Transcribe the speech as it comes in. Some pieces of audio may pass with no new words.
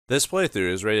This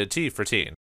playthrough is rated T for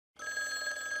teen.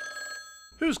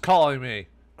 Who's calling me?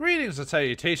 Greetings and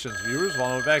salutations, viewers.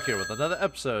 Vauldemare back here with another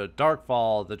episode,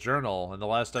 Darkfall, the Journal. In the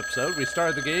last episode, we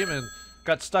started the game and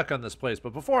got stuck on this place.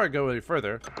 But before I go any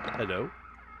further, hello?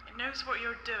 It knows what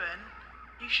you're doing.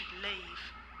 You should leave.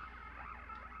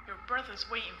 Your brother's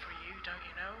waiting for you, don't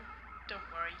you know? Don't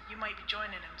worry, you might be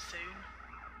joining him soon.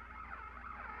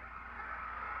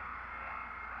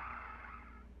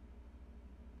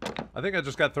 I think I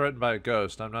just got threatened by a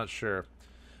ghost. I'm not sure.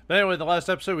 But anyway, in the last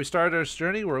episode, we started our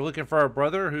journey. We're looking for our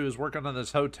brother who's working on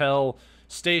this hotel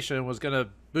station, was going to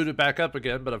boot it back up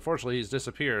again, but unfortunately he's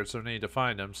disappeared, so we need to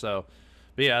find him. So,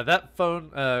 but yeah, that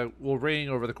phone will ring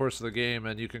over the course of the game,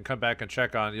 and you can come back and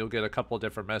check on. You'll get a couple of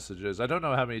different messages. I don't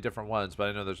know how many different ones, but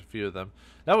I know there's a few of them.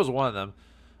 That was one of them.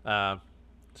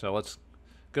 So let's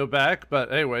go back.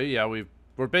 But anyway, yeah,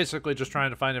 we're basically just trying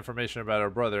to find information about our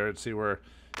brother and see where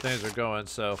things are going.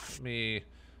 So let me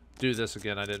do this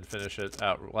again. I didn't finish it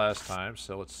out last time,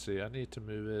 so let's see. I need to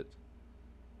move it.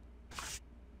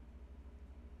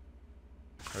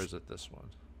 Or is it this one?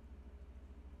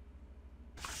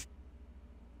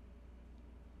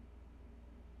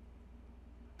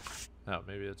 Oh,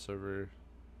 maybe it's over.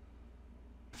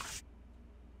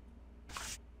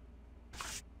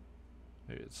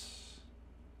 Maybe it's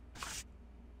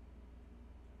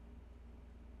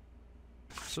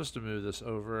supposed to move this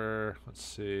over. Let's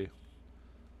see.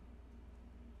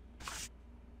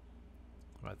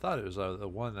 I thought it was the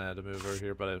one that had to move over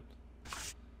here, but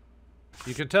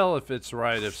you can tell if it's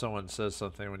right if someone says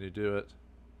something when you do it.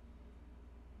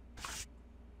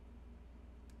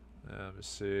 Let me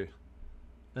see.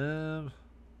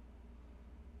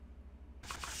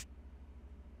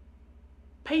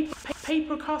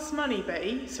 Paper costs money,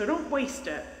 Betty, so don't waste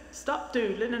it. Stop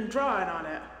doodling and drawing on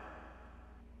it.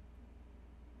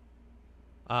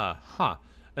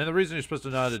 And the reason you're supposed to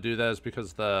know how to do that is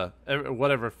because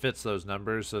whatever fits those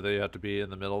numbers, so they have to be in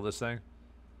the middle of this thing.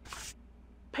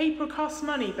 Paper costs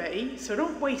money, Betty, so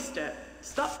don't waste it.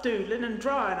 Stop doodling and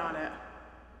drawing on it.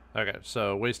 Okay,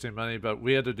 so wasting money, but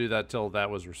we had to do that till that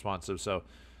was responsive, so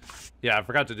yeah, I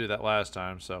forgot to do that last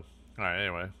time, so alright,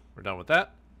 anyway, we're done with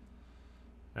that.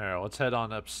 Alright, let's head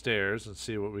on upstairs and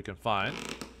see what we can find.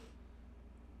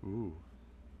 Ooh.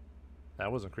 That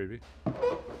wasn't creepy.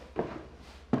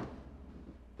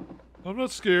 I'm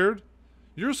not scared.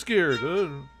 You're scared.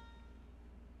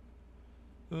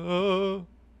 Alright,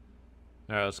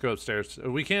 let's go upstairs.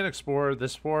 We can't explore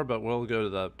this floor, but we'll go to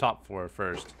the top floor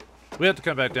first. We have to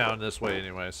come back down this way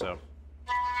anyway, so.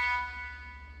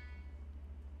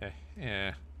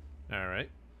 Yeah. Alright.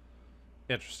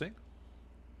 Interesting.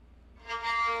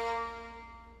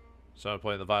 So I'm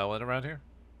playing the violin around here.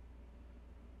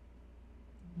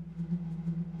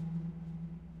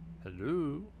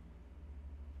 Hello?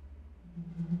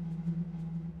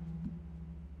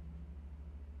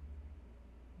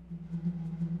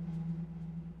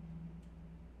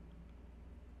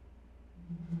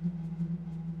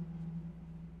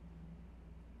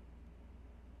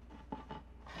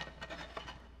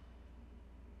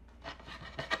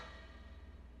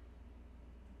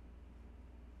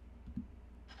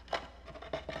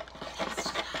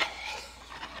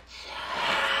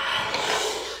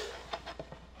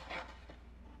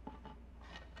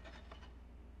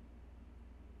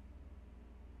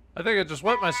 I think I just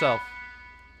wet myself.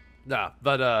 Nah,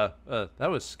 but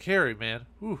that was scary, man.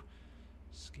 Ooh,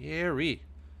 scary.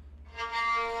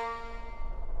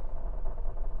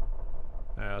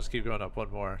 Alright, let's keep going up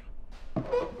one more.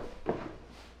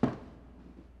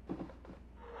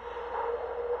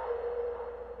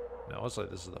 Now, looks like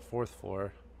this is the 4th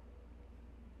floor.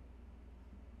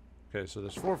 Okay, so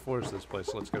there's 4 floors to this place,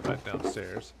 so let's go back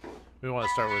downstairs. We want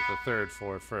to start with the 3rd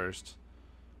floor first.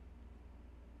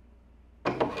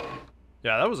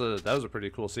 Yeah, that was a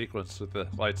pretty cool sequence with the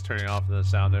lights turning off and the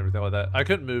sound and everything like that. I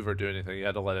couldn't move or do anything. You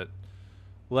had to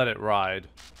let it ride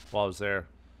while I was there.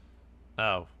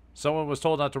 Oh, someone was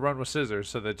told not to run with scissors,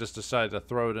 so they just decided to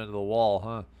throw it into the wall,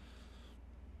 huh?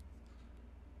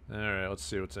 Alright, let's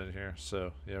see what's in here.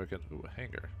 So, yeah, we can... Ooh, a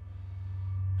hanger.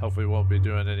 Hopefully we won't be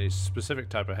doing any specific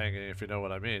type of hanging, if you know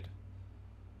what I mean.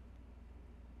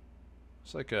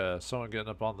 It's like someone getting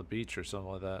up on the beach or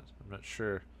something like that. I'm not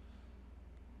sure.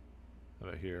 How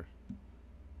about here?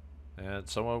 And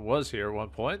someone was here at one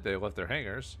point. They left their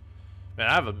hangers. Man,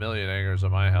 I have a million hangers in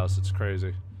my house. It's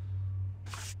crazy.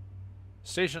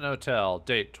 Station Hotel.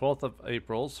 Date 12th of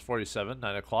April, 47,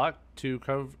 9 o'clock. 2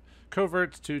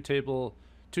 coverts, 2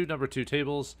 number 2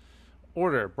 tables.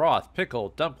 Order broth, pickle,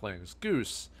 dumplings,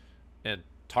 goose, and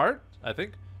tart, I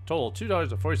think. Total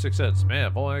 $2.46.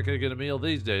 Man, if only I could get a meal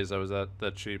these days, I was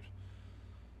that cheap.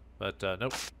 But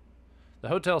nope. The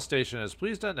hotel station is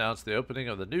pleased to announce the opening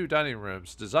of the new dining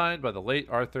rooms designed by the late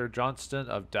Arthur Johnston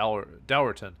of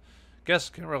Dowerton.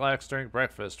 Guests can relax during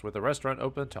breakfast with the restaurant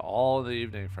open to all in the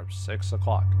evening from 6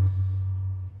 o'clock.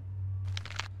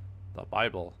 The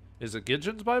Bible. Is it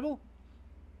Gideon's Bible?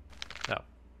 No.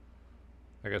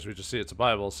 I guess we just see it's a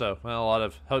Bible, so well, a lot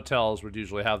of hotels would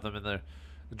usually have them in their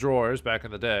drawers back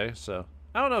in the day, so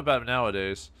I don't know about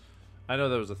nowadays. I know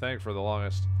that was a thing for the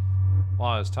longest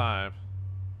time.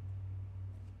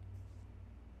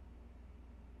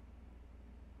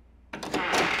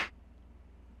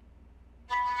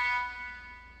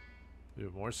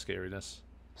 Even more scariness.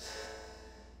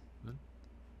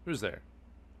 Who's there?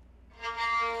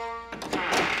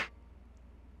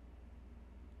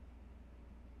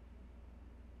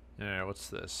 Yeah, what's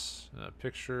this? A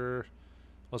picture.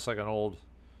 Looks like an old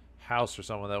house or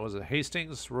something. That was it.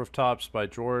 Hastings Rooftops by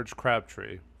George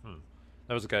Crabtree.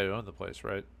 That was the guy who owned the place,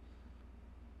 right?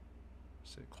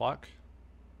 Let's see, clock.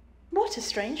 What a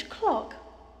strange clock.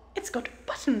 It's got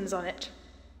buttons on it.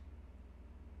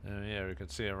 Yeah, we can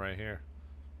see it right here.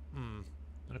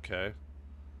 Okay.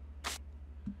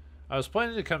 I was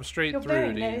planning to come straight You're through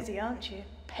very to nosy, aren't you?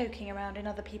 Poking around in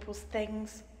other people's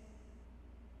things.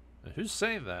 Who's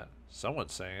saying that?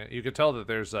 Someone's saying it. You can tell that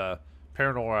there's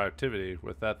paranormal activity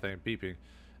with that thing beeping.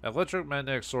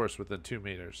 Electromagnetic source within 2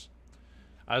 meters.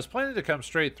 I was planning to come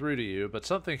straight through to you, but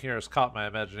something here has caught my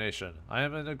imagination. I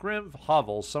am in a grim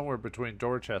hovel somewhere between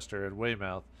Dorchester and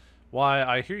Weymouth. Why,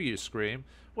 I hear you scream.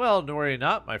 Well, worry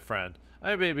not, my friend.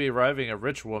 I may be arriving a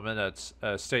rich woman at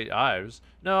St. Ives.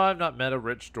 No, I've not met a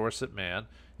rich Dorset man.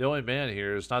 The only man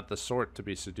here is not the sort to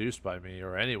be seduced by me,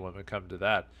 or any woman come to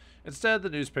that. Instead, the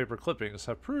newspaper clippings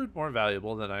have proved more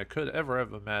valuable than I could ever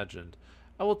have imagined.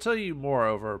 I will tell you more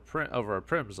over a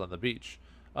prims on the beach.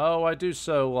 Oh, I do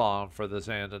so long for the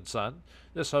sand and sun.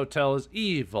 This hotel is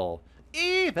evil.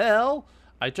 Evil!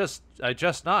 I just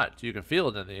not. You can feel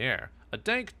it in the air. A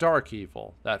dank, dark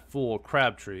evil. That fool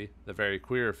Crabtree, the very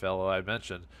queer fellow I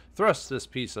mentioned, thrust this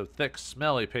piece of thick,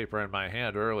 smelly paper in my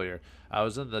hand earlier. I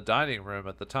was in the dining room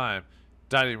at the time.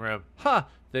 Dining room. Ha!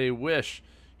 They wish.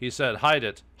 He said, hide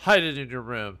it. Hide it in your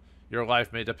room. Your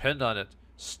life may depend on it.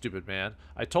 Stupid man.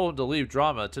 I told him to leave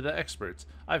drama to the experts.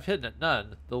 I've hidden it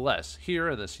none the less here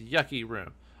in this yucky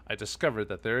room. I discovered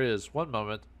that there is, one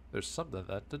moment, there's something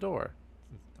at the door.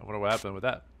 I wonder what happened with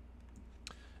that.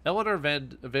 Eleanor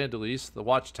Vandelise, The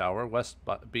Watchtower, West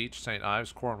Beach, St.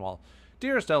 Ives, Cornwall.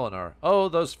 Dearest Eleanor, oh,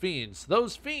 those fiends,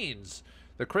 those fiends!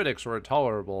 The critics were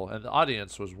intolerable, and the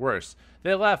audience was worse.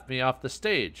 They laughed me off the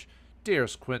stage.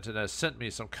 Dearest Quentin has sent me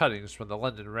some cuttings from the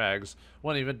London rags.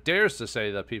 One even dares to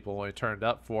say that people only turned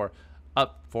up for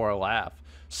a laugh.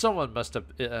 Someone must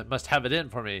have it in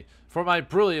for me, for my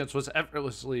brilliance was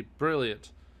effortlessly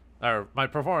brilliant. Or my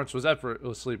performance was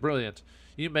effortlessly brilliant.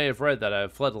 You may have read that I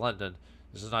have fled London.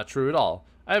 This is not true at all.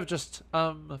 I have just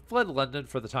fled London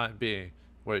for the time being.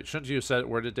 Wait, shouldn't you have said it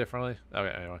worded differently?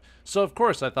 Okay, anyway. So of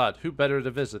course I thought, who better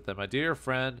to visit than my dear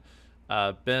friend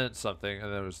Ben something,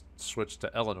 and then it was switched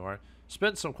to Eleanor.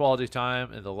 Spent some quality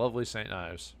time in the lovely St.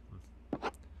 Ives. I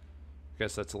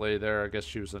guess that's a lady there. I guess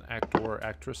she was an actor,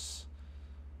 actress.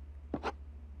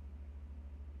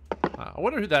 I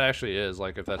wonder who that actually is.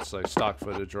 Like if that's like stock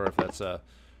footage or if that's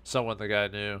someone the guy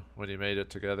knew when he made it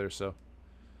together. So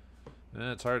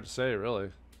yeah, it's hard to say,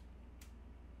 really.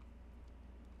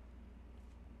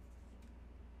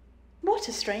 What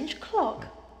a strange clock.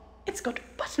 It's got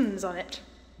buttons on it.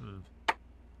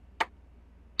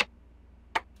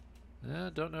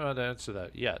 Yeah, don't know how to answer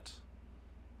that yet.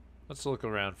 Let's look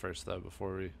around first, though,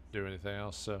 before we do anything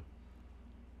else. So,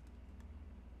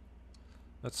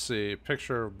 let's see.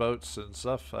 Picture of boats and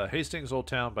stuff. Hastings Old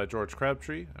Town by George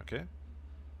Crabtree. Okay.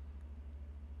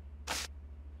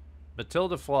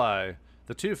 Matilda Fly,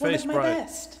 the two-faced bride. One of my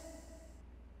best.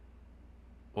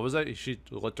 What was that? She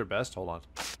looked her best? Hold on.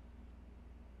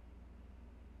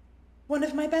 One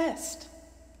of my best.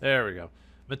 There we go.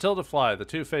 Matilda Fly, the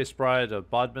two-faced bride of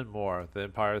Bodmin Moor, the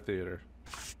Empire Theatre.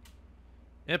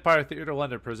 Empire Theatre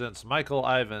London presents Michael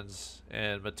Ivins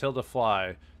and Matilda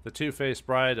Fly, the two-faced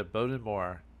bride of Bodmin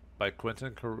Moor, by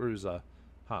Quentin Caruza.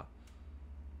 Huh.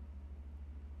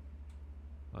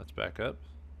 Let's back up.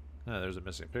 Oh, there's a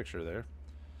missing picture there.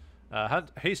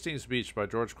 Hastings Beach by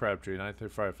George Crabtree,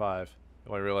 9355.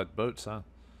 Oh, I really like boats, huh?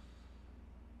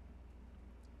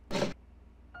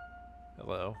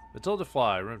 Hello. Matilda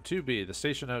Fly, room 2B, the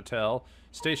Station Hotel,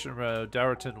 Station Road,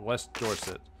 Dowerton, West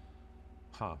Dorset.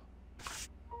 Huh.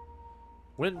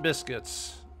 Wind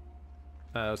Biscuits.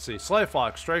 Let's see. Sly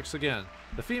Fox strikes again.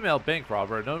 The female bank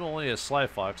robber, known only as Sly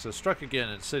Fox, has struck again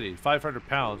in city.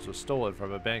 £500 was stolen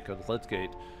from a bank on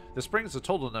Lidgate. This brings the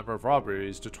total number of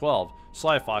robberies to 12.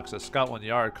 Sly Fox, as Scotland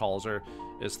Yard calls her,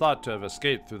 is thought to have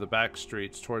escaped through the back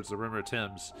streets towards the Rimmer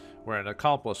Thames, where an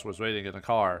accomplice was waiting in a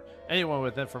car. Anyone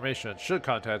with information should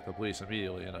contact the police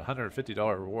immediately, and a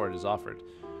 $150 reward is offered.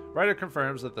 Writer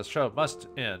confirms that the show must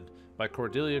end by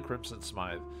Cordelia Crimson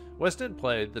Smythe. West End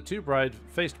play The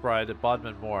Two-Faced Bride at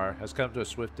Bodmin Moor has come to a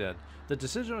swift end. The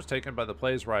decision was taken by the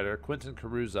play's writer, Quentin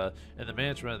Caruza, and the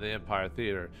management of the Empire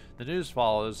Theatre. The news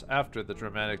follows after the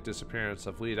dramatic disappearance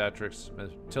of lead actress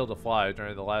Matilda Fly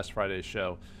during the last Friday's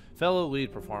show. Fellow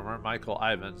lead performer Michael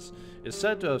Ivins is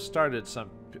said to have stated some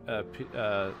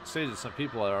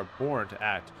people are born to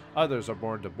act, others are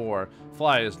born to bore.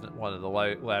 Fly is one of the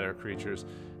latter creatures.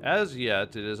 As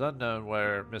yet, it is unknown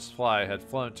where Miss Fly had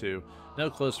flown to. No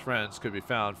close friends could be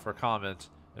found for comment.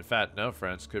 In fact, no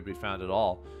friends could be found at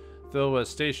all. Though a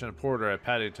station porter at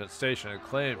Paddington Station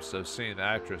claims to have seen the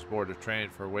actress board a train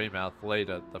for Weymouth late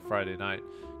at the Friday night,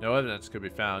 no evidence could be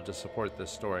found to support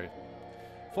this story.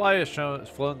 Fly has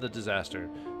flown the disaster.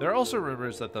 There are also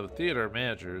rumors that the theater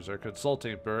managers are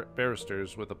consulting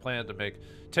barristers with a plan to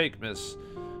take Miss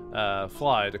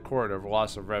Fly to court over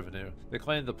loss of revenue. They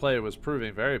claim the play was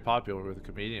proving very popular with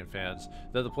comedian fans,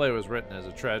 though the play was written as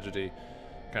a tragedy.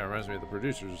 Kind of reminds me of the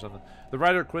producers or something. The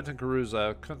writer Quentin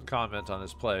Caruza couldn't comment on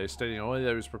his play, stating only that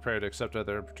he was prepared to accept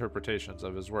other interpretations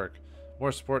of his work.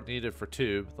 More support needed for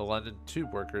Tube. The London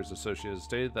Tube Workers Association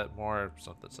stated that more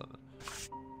something.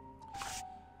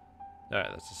 Alright,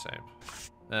 that's the same.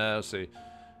 Let's see.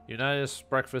 Unitas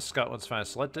Breakfast, Scotland's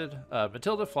Finest Selected.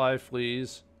 Matilda Fly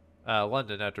flees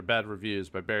London after bad reviews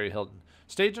by Barry Hilton.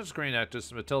 Stage and screen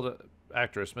actress Matilda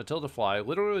Fly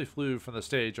literally flew from the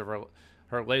stage of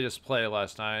her latest play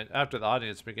last night after the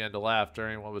audience began to laugh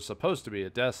during what was supposed to be a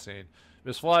death scene.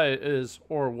 Miss Fly is,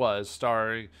 or was,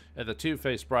 starring in The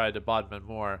Two-Faced Bride at Bodmin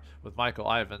Moor with Michael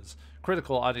Ivins.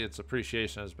 Critical audience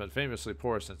appreciation has been famously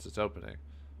poor since its opening.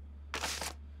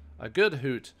 A Good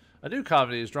Hoot. A new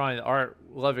comedy is drawing the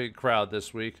art-loving crowd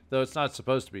this week, though it's not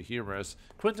supposed to be humorous.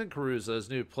 Quentin Caruza's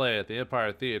new play at the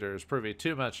Empire Theatre is proving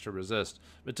too much to resist.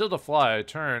 Matilda Fly,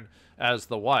 turned as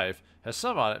the wife, has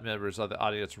some members of the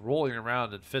audience rolling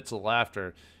around in fits of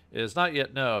laughter. It is not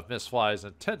yet known if Miss Fly's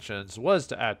intentions was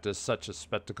to act as such a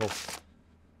spectacle.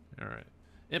 Alright.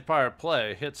 Empire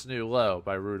Play hits new low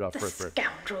by Rudolph Ripper.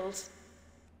 Scoundrels.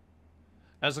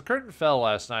 As the curtain fell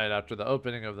last night after the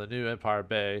opening of the new Empire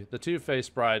Bay, The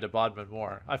Two-Faced Bride of Bodmin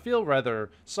Moor, I feel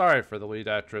rather sorry for the lead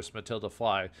actress Matilda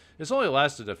Fly. It's only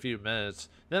lasted a few minutes.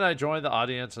 Then I joined the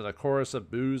audience in a chorus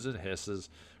of boos and hisses.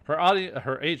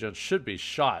 Her agent should be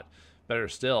shot. Better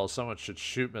still, someone should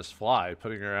shoot Miss Fly,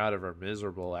 putting her out of her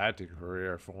miserable acting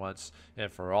career for once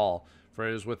and for all. For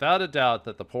it is without a doubt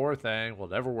that the poor thing will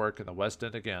never work in the West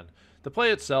End again. The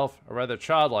play itself, a rather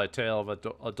childlike tale of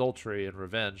adultery and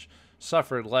revenge,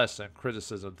 suffered less than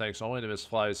criticism thanks only to Miss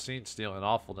Fly's scene-stealing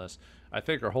awfulness. I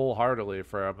thank her wholeheartedly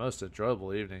for a most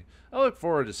enjoyable evening. I look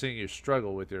forward to seeing you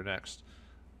struggle with your next,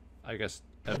 I guess,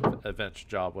 event,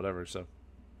 job, whatever, so.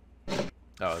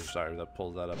 Oh, sorry, that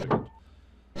pulls that up again.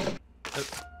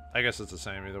 I guess it's the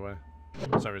same either way.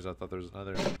 For some reason I thought there was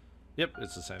another. Yep,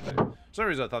 it's the same thing. For some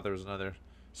reason I thought there was another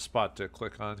spot to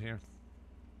click on here.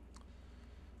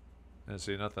 And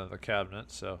see nothing in the cabinet,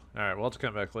 so. Alright, we'll have to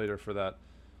come back later for that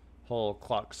whole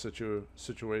clock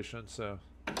situation, so.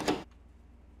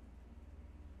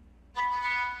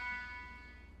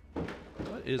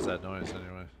 What is that noise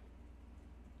anyway?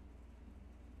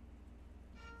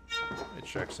 Let me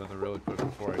check something really quick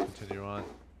before I continue on.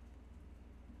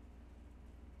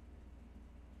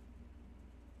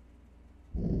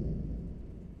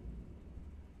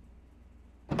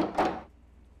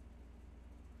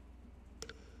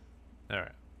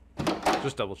 Alright.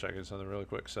 Just double checking something really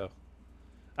quick, so.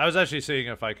 I was actually seeing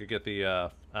if I could get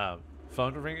the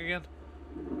phone to ring again.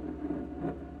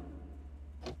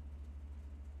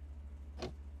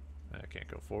 I can't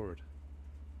go forward.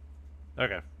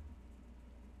 Okay.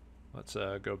 Let's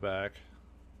go back.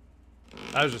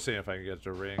 I was just seeing if I could get it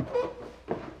to ring.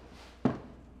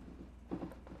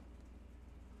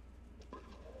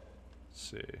 Let's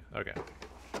see. Okay.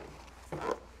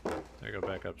 I go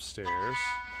back upstairs.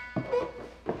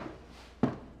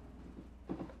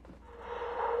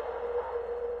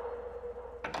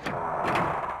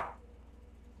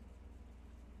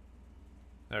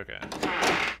 Okay.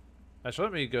 Actually,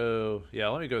 let me go... Yeah,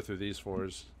 let me go through these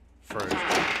floors first.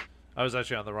 I was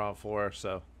actually on the wrong floor,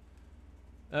 so...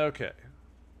 Okay.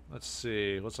 Let's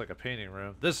see. Looks like a painting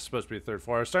room. This is supposed to be the third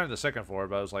floor. I was starting the second floor,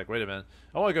 but I was like, wait a minute.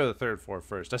 I want to go to the third floor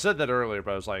first. I said that earlier,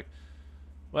 but I was like,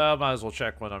 well, I might as well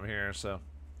check when I'm here, so...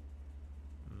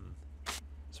 It's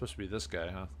supposed to be this guy,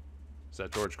 huh? Is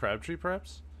that George Crabtree,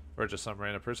 perhaps? or just some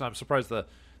random person. I'm surprised that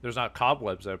there's not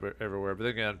cobwebs everywhere. But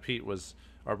then again,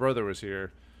 our brother was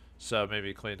here, so maybe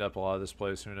he cleaned up a lot of this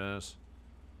place. Who knows?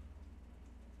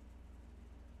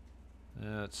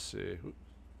 Let's see.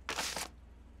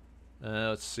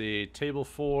 Let's see. Table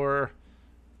 4,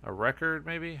 a record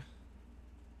maybe.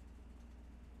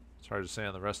 It's hard to say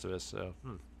on the rest of it, so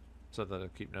something to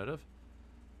keep note of.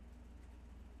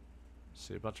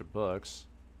 See a bunch of books,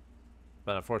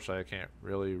 but unfortunately I can't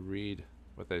really read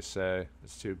what they say.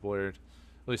 It's too blurred,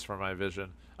 at least for my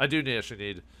vision. I do actually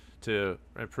need to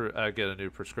improve, get a new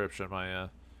prescription. My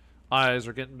eyes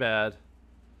are getting bad.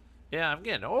 Yeah, I'm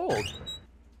getting old.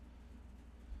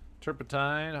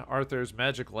 Turpentine, Arthur's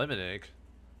magic lemon ink.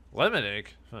 Lemon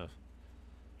ink? Huh.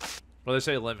 Well, they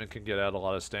say lemon can get out a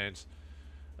lot of stains.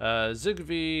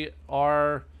 Zigv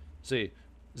R. See.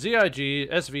 ZIG,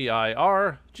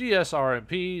 SVIR,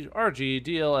 GSRMP, RG,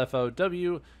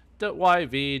 DLFOW,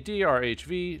 YV,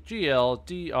 DRHV, GL,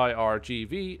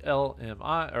 DIRGV,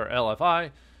 LMI, or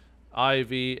LFI,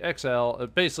 IV, XL.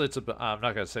 Basically, I'm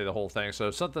not going to say the whole thing.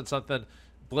 So something,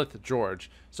 Blith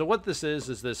George. So what this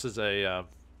is this is a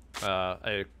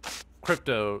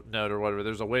crypto node or whatever.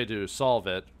 There's a way to solve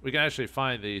it. We can actually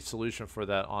find the solution for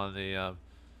that on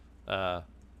the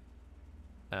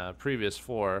previous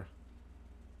floor.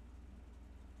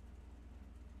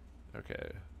 Okay.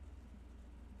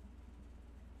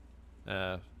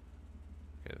 Okay,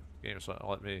 the game's not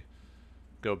let me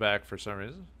go back for some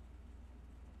reason.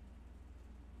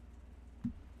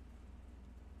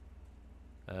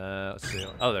 Let's see.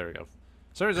 Oh, there we go.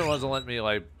 For some reason it wasn't letting me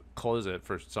like close it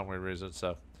for some weird reason.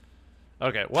 So,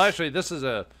 okay. Well, actually, this is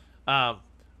a.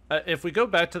 If we go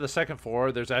back to the second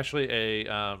floor, there's actually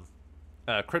a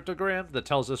cryptogram that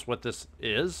tells us what this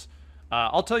is.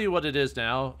 I'll tell you what it is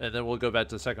now, and then we'll go back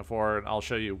to the second floor, and I'll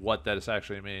show you what that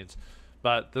actually means.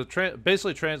 But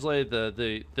basically translate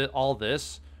all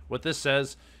this. What this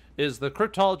says is the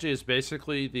cryptology is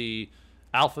basically the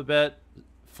alphabet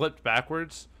flipped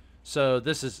backwards. So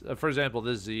this is, for example,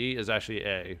 this Z is actually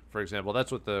A. For example,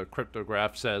 that's what the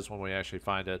cryptograph says when we actually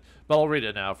find it. But I'll read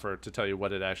it now to tell you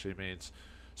what it actually means.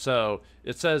 So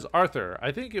it says, Arthur,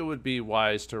 I think it would be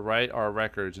wise to write our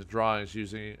records and drawings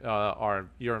using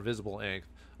your invisible ink.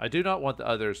 I do not want the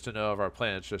others to know of our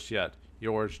plans just yet.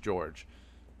 Yours, George.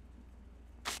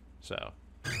 So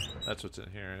that's what's in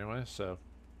here anyway. So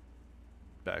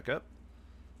back up.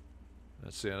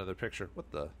 Let's see another picture.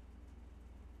 What the?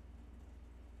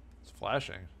 It's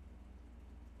flashing.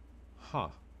 Huh.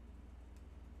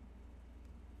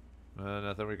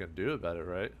 Nothing we can do about it,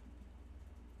 right?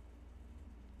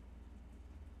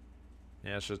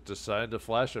 Yeah, it's just decided to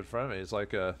flash in front of me. It's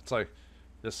like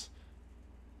this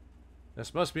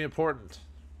must be important,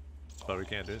 but we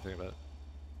can't do anything about it.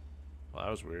 Well,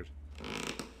 that was weird.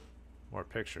 More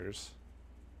pictures.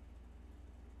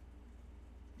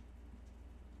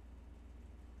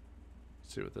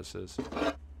 Let's see what this is.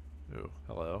 Ooh,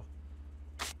 hello.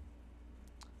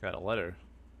 Got a letter.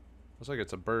 Looks like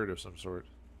it's a bird of some sort.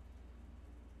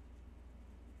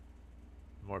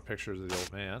 More pictures of the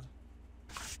old man.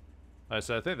 I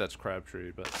think that's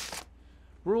Crabtree, but...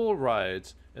 Rural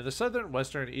rides in the southern,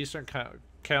 western, eastern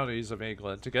counties of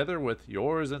England, together with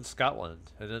yours in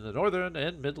Scotland, and in the northern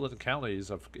and midland counties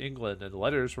of England, and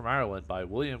letters from Ireland by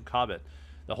William Cobbett.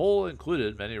 The whole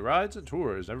included many rides and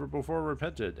tours never before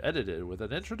repented, edited with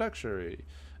an introduction,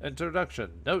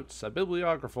 notes, a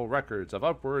bibliographical records of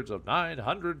upwards of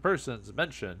 900 persons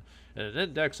mentioned, and an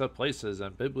index of places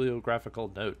and bibliographical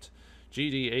note.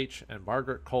 G.D.H. and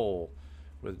Margaret Cole,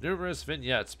 with numerous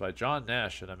vignettes by John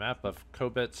Nash and a map of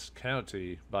Cobbetts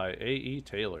County by A.E.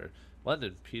 Taylor.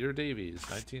 London, Peter Davies,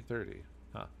 1930.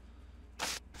 Huh.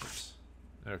 Oops.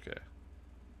 Okay.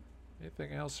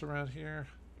 Anything else around here?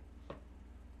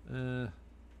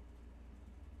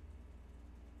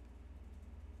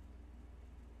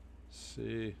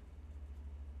 See.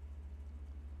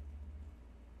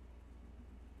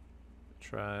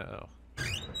 Oh.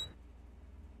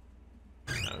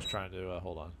 I was trying to,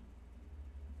 hold on.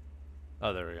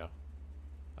 Oh, there we go.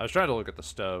 I was trying to look at the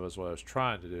stove is what I was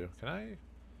trying to do. Can I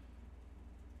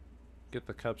get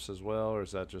the cups as well, or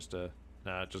is that just a...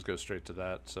 Nah, it just goes straight to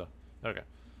that, so... Okay.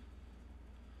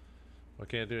 I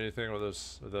can't do anything with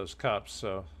those cups,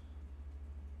 so...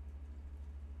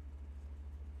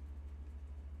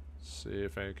 Let's see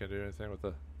if I can do anything with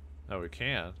the... No, we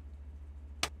can.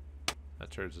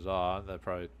 That turns it on. That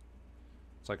probably...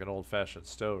 It's like an old-fashioned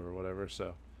stove or whatever,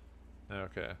 so...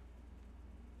 Okay.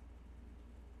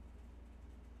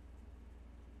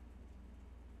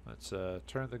 Let's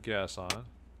turn the gas on.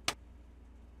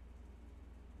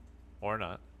 Or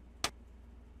not.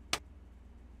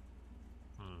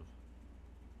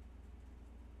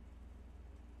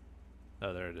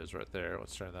 Oh, there it is right there.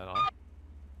 Let's turn that on.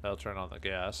 That'll turn on the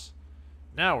gas.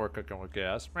 Now we're cooking with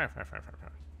gas.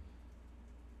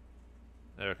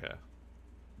 Okay.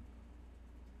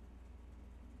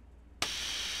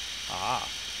 Ah.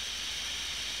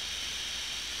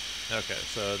 Okay,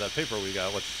 so that paper we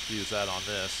got, let's use that on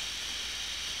this.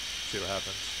 See what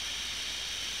happens.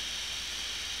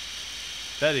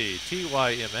 Betty,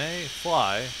 T-Y-M-A,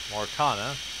 Fly,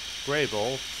 Morcana,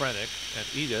 Grable, Frenic, and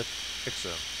Edith,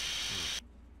 Ixum.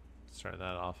 Let's turn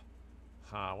that off.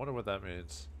 I wonder what that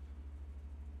means.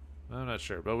 I'm not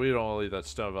sure, but we don't want to leave that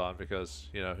stove on because,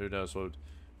 you know, who knows what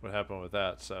would happen with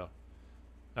that, so.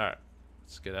 Alright,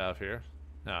 let's get out of here.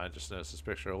 Now, I just noticed this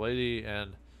picture of a lady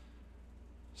and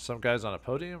some guys on a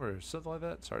podium or something like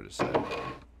that. It's hard to say.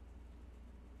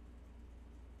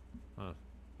 Huh.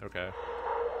 Okay.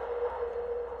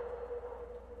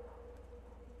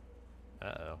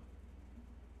 Uh-oh.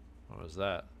 What was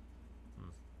that?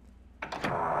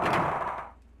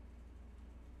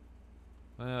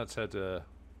 Let's head to...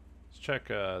 Let's check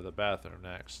the bathroom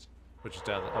next. Which is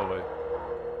down the... Oh, wait.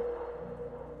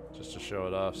 Just to show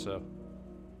it off, so...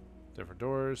 Different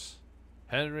doors.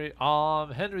 Henry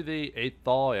the 8th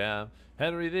I am.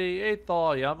 Henry the 8th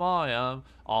I am.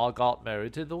 I got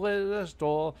married to the littlest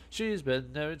door. She's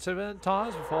been married 7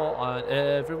 times before, and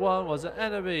everyone was an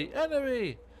enemy.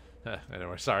 Enemy!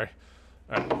 Anyway, sorry.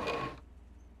 Alright.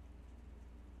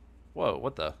 Whoa,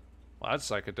 what the? Well, that's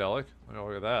psychedelic.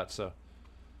 Look at that, so...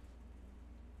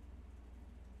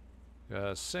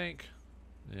 Sink.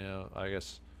 You know, I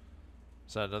guess...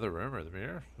 Is that another room or the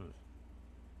mirror?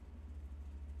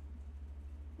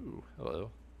 Ooh,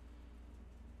 hello.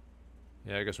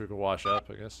 Yeah, I guess we could wash up,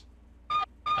 I guess.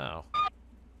 Oh.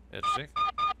 Interesting.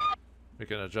 We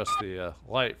can adjust the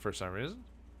light for some reason.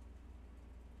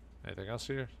 Anything else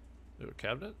here? Ooh, a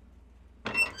cabinet?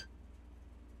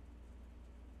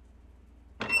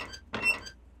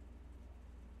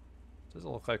 Doesn't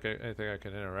look like anything I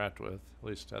can interact with, at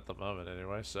least at the moment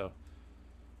anyway, so.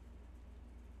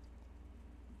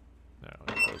 Now,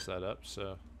 let me close that up,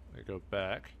 so I go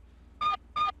back.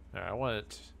 Alright, I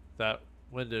want that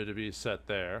window to be set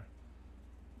there.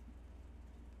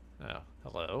 Now,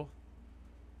 hello.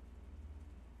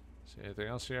 See anything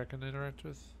else here I can interact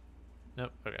with?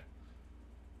 Nope, okay.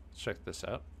 Let's check this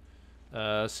out.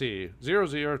 See,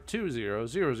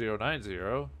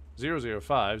 00200090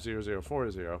 005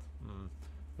 0040.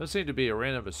 Those seem to be a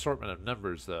random assortment of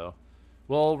numbers, though.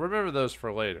 We'll remember those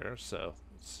for later, so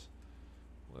let's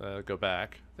go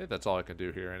back. I think that's all I can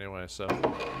do here anyway, so.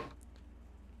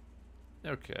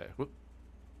 Okay. Whoop.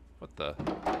 What the?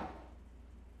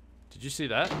 Did you see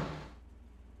that?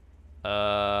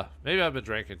 Maybe I've been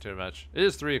drinking too much. It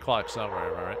is 3 o'clock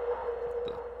somewhere, am I right?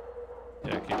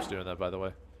 Yeah, it keeps doing that, by the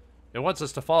way. It wants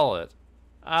us to follow it.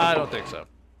 I don't think so.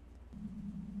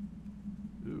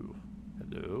 Ooh.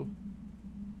 Hello.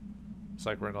 It's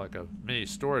like we're in like a mini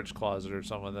storage closet or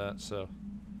something like that, so.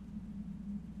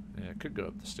 Yeah, it could go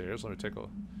up the stairs. Let me take a look.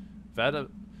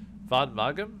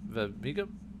 Vauldemare?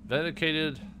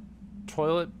 Dedicated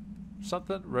toilet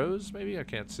something? Rose, maybe? I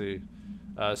can't see.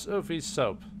 Sophie's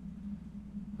soap.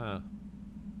 Huh.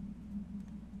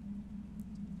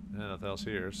 Yeah, nothing else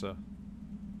here, so.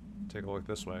 Take a look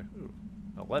this way. Ooh,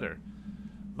 a letter.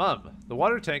 Mum, the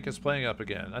water tank is playing up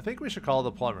again. I think we should call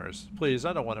the plumbers. Please,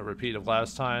 I don't want a repeat of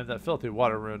last time. That filthy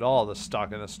water ruined all the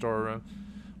stock in the storeroom.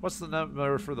 What's the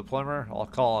number for the plumber? I'll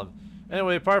call him.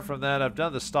 Anyway, apart from that, I've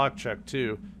done the stock check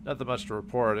too. Nothing much to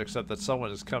report, except that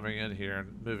someone is coming in here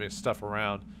and moving stuff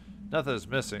around. Nothing is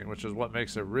missing, which is what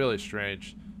makes it really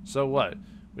strange. So what?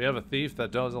 We have a thief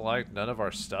that doesn't like none of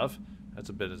our stuff? That's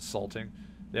a bit insulting.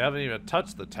 They haven't even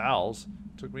touched the towels.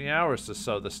 It took me hours to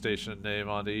sew the station name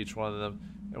onto each one of them.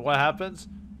 And what happens?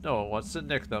 No one wants to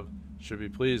nick them. Should be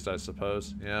pleased, I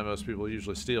suppose. Yeah, most people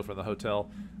usually steal from the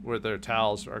hotel where their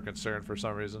towels are concerned for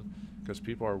some reason, because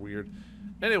people are weird.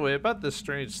 Anyway, about this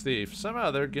strange thief,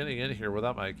 somehow they're getting in here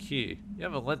without my key. You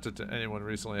haven't lent it to anyone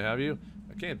recently, have you?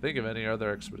 I can't think of any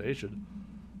other explanation.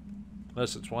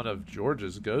 Unless it's one of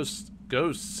George's ghosts.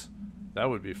 That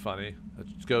would be funny. A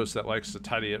ghost that likes to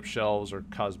tidy up shelves or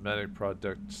cosmetic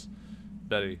products.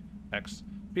 Betty, X.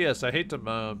 P.S. I hate to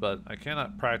moan, but I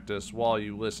cannot practice while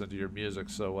you listen to your music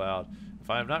so loud. If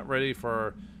I am not ready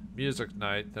for music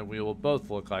night, then we will both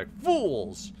look like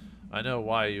fools. I know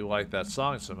why you like that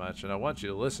song so much, and I want you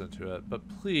to listen to it, but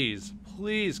please,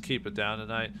 please keep it down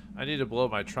tonight. I need to blow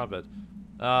my trumpet.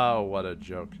 Oh, what a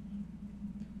joke.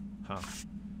 Huh.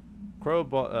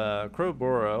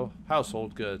 Crowborough,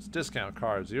 Household Goods, Discount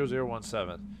Card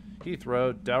 0017. Heath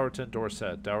Road, Dowerton,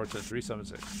 Dorset, Dowerton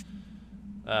 376.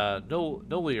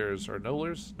 Nolers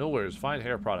Fine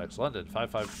Hair Products, London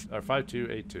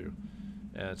 5282.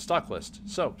 And stock list: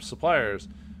 soap suppliers,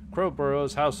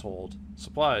 Crowborough's Household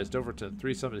Supplies, Doverton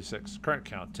 376. Current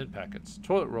count 10 packets.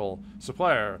 Toilet roll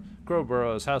supplier,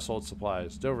 Crowborough's Household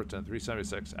Supplies, Doverton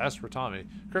 376. Ask for Tommy.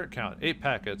 Current count 8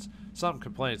 packets. Some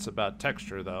complaints about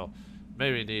texture though.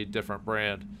 Maybe need different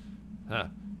brand. Huh.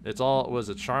 It's all, was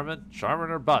it Charmin? Charmin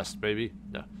or bust, baby.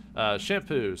 No.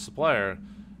 Shampoo supplier,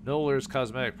 Nolers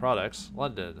Cosmetic Products,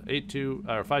 London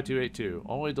 5282.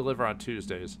 Only deliver on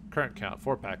Tuesdays. Current count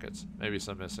 4 packets. Maybe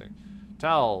some missing.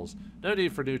 Towels. No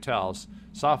need for new towels.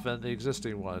 Soften the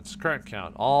existing ones. Current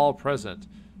count all present.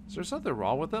 Is there something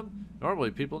wrong with them? Normally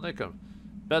people nick them.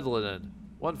 Bed linen.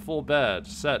 1 full bed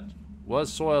set.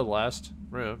 Was soiled last.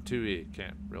 Room 2E.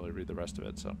 Can't really read the rest of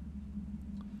it, so.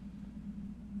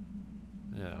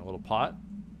 Yeah, a little pot.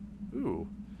 Ooh.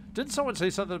 Didn't someone say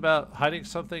something about hiding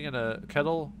something in a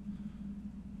kettle?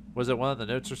 Was it one of the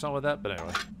notes or something like that? But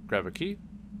anyway, grab a key.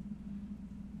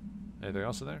 Anything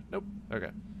else in there? Nope.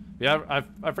 Okay. Yeah,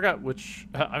 I forgot which.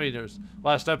 I mean, it was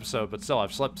last episode, but still,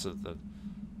 I've slept since then.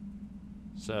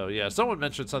 So yeah, someone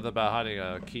mentioned something about hiding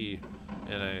a key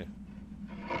in a.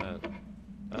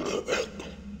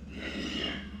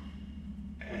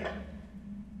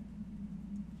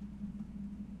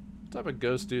 What type of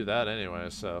ghosts do that anyway?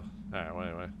 So, alright, well,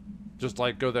 anyway. Just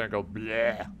like go there and go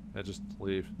bleh and just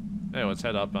leave. Anyway, let's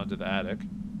head up onto the attic.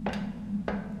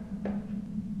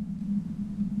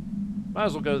 Might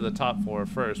as well go to the top floor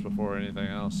first before anything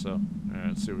else, so. Alright,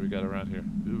 let's see what we got around here.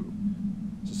 Ooh.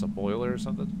 Is this a boiler or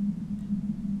something?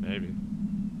 Maybe.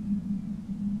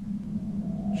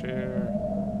 Chair.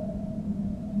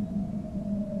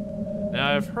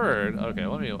 Now I've heard, okay,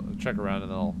 let me check around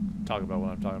and then I'll talk about what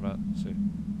I'm talking about. Let's see.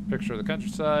 Picture of the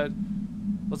countryside.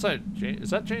 Looks like, is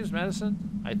that James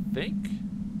Madison? I think?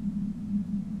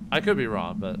 I could be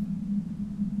wrong, but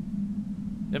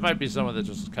it might be someone that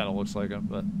just kind of looks like him,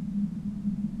 but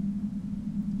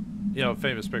you know,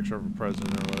 famous picture of a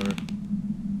president or whatever.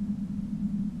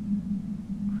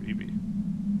 Creepy.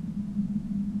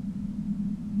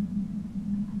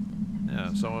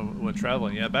 Yeah, someone went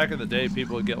traveling. Yeah, back in the day,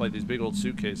 people would get like these big old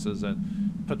suitcases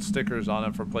and put stickers on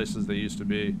them from places they used to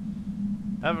be.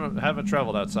 Haven't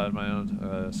traveled outside my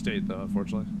own state though,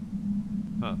 unfortunately.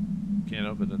 Huh? Can't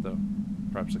open it though.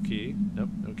 Perhaps a key? Nope,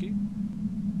 no key.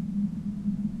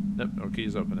 Nope, no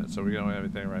keys open it. So we don't have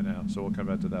anything right now. So we'll come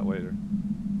back to that later.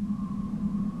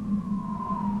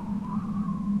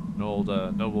 An old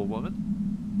noble woman.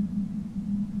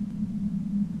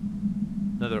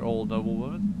 Another old noble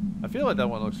woman. I feel like that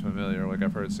one looks familiar. Like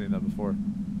I've seen that before.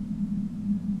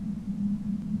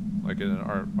 Like in an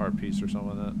art piece or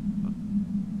something like that.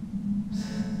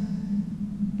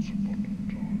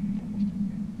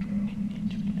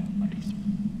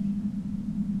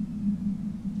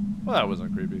 Well, that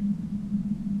wasn't creepy.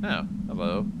 Oh,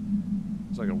 hello.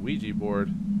 It's like a Ouija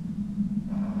board.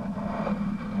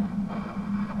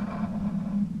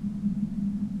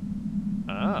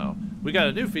 Oh. We got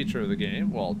a new feature of the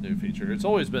game. Well, new feature. It's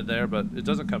always been there, but it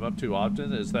doesn't come up too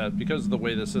often. Is that because of the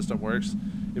way the system works,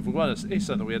 if we want to say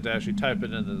something, we have to actually type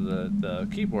it into the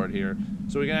keyboard here.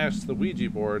 So we can ask the Ouija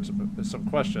board some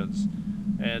questions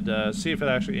and see if it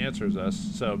actually answers us.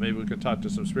 So maybe we can talk to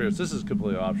some spirits. This is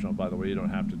completely optional, by the way. You don't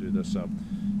have to do this. So, all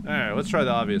right, let's try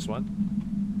the obvious one.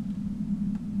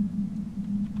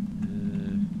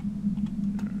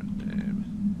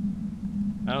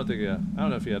 Name. I don't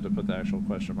know if you had to put the actual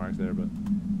question mark there, but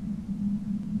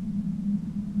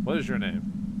what is your name?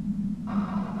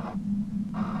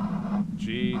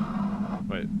 G.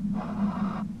 Wait.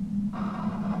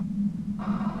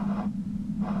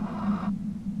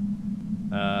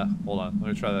 Hold on.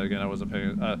 Let me try that again. I wasn't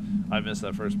paying. I missed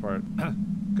that first part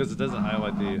because it doesn't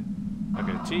highlight the.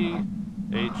 Okay. T.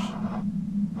 H.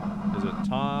 Is it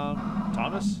Tom?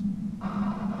 Thomas?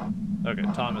 Okay.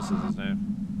 Thomas is his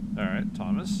name. All right.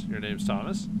 Thomas. Your name's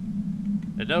Thomas.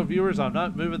 And no, viewers, I'm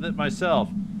not moving it myself.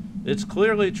 It's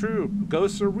clearly true.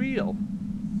 Ghosts are real.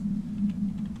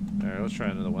 All right. Let's try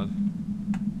another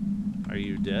one. Are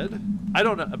you dead? I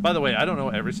don't know. By the way, I don't know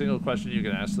every single question you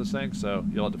can ask this thing, so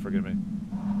you'll have to forgive me.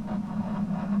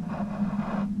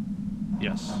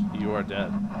 Yes, you are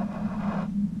dead.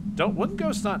 Wouldn't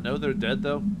ghosts not know they're dead,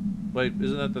 though? Like,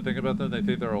 isn't that the thing about them? They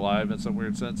think they're alive in some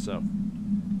weird sense, so.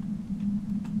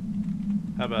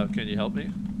 How about, can you help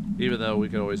me? Even though we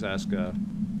could always ask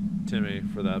Timmy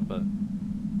for that, but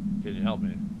can you help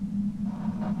me?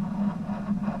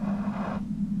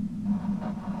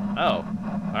 Oh.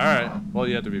 Alright. Well,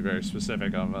 you have to be very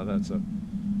specific on about that, so.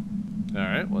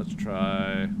 Alright, let's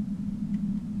try.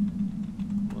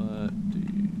 What do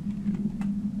you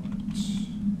want?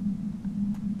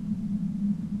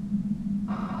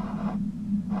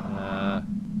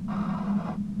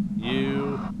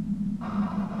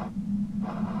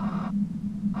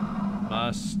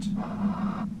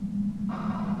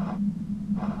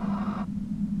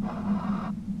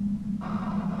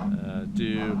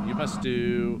 must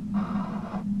do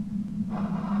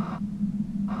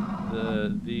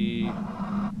the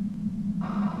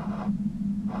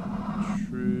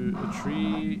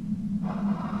tree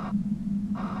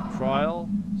trials.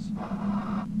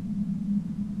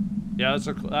 Yeah, that's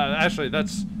actually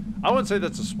that's, I wouldn't say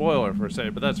that's a spoiler per se,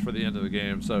 but that's for the end of the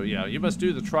game. So yeah, you must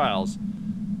do the trials.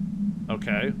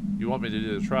 Okay, you want me to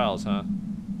do the trials, huh?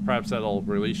 Perhaps that'll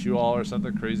release you all or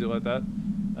something crazy like that.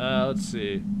 Let's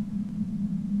see.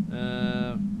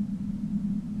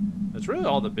 It's really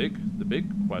all the big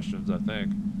questions, I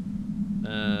think.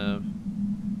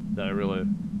 That I really. I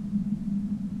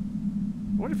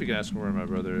wonder if you can ask me where my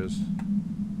brother is.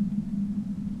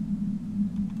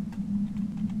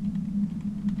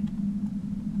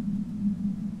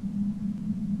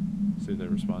 See if they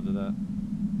respond to that.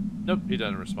 Nope, he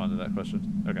doesn't respond to that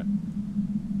question. Okay.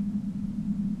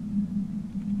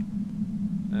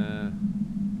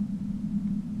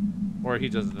 Or he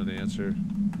doesn't know the answer.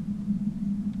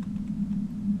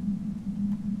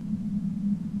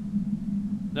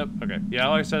 Nope, okay. Yeah,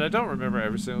 like I said, I don't remember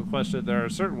every single question. There are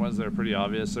certain ones that are pretty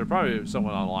obvious. There are probably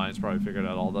someone online has probably figured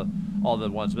out all the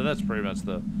ones, but that's pretty much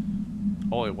the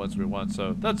only ones we want,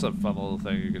 so that's a fun little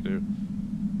thing you could do.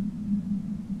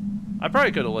 I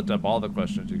probably could have looked up all the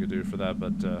questions you could do for that,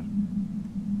 but alright,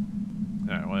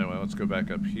 well anyway, let's go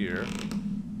back up here.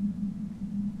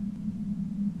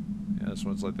 Yeah, this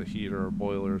one's like the heater or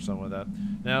boiler or something like that.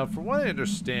 Now, from what I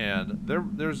understand,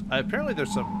 there's apparently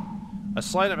there's a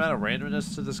slight amount of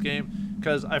randomness to this game,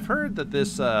 because I've heard that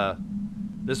this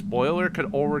this boiler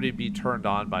could already be turned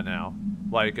on by now.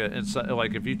 Like,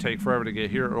 like if you take forever to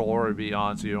get here, it'll already be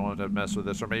on, so you don't have to mess with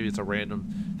this. Or maybe it's a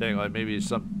random thing, like maybe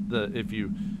if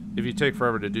you take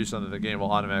forever to do something, the game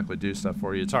will automatically do stuff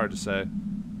for you. It's hard to say.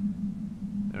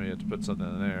 And we have to put something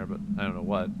in there, but I don't know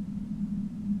what.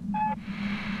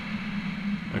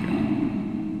 Okay.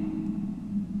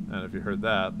 And if you heard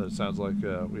that, it sounds like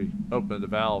we opened a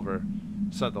valve or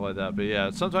something like that. But yeah,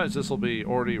 sometimes this will be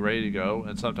already ready to go,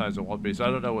 and sometimes it won't be. So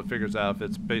I don't know what figures out if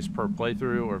it's based per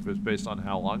playthrough or if it's based on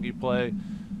how long you play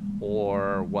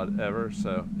or whatever.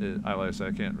 So like I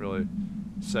said, I can't really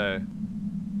say.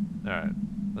 All right,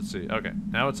 let's see. Okay,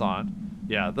 now it's on.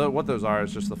 Yeah, what those are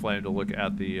is just the flame to look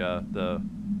at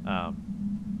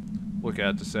look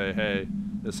at to say, hey,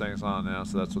 this thing's on now.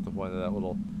 So that's what the point of that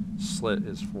little slit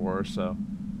is for. So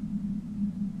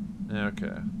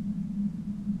okay.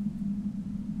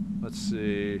 Let's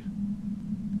see.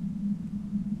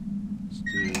 Let's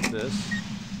do this.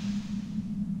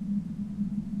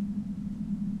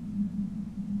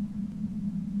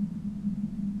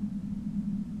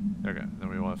 Okay, then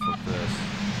we want to flip this.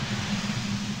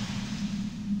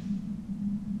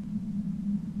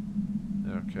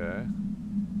 Okay.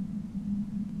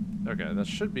 Okay, that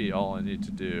should be all I need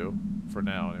to do for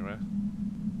now anyway.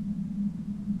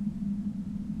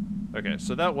 Okay,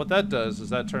 so what that does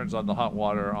is that turns on the hot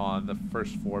water on the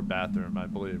first floor bathroom, I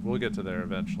believe. We'll get to there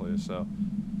eventually, so.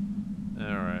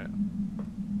 Alright.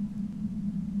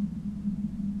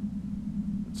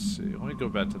 Let's see. Let me go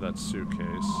back to that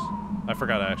suitcase. I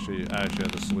forgot I actually had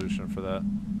the solution for that.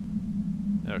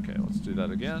 Okay, let's do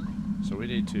that again. So we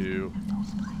need to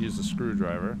use the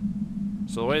screwdriver.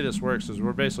 So the way this works is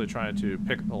we're basically trying to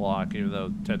pick the lock, even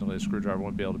though technically a screwdriver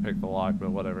wouldn't be able to pick the lock,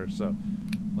 but whatever. So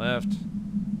left,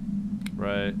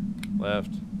 right,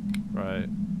 left, right.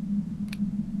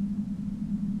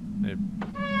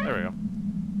 There we go.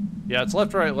 Yeah, it's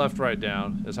left, right,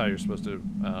 down is how you're supposed to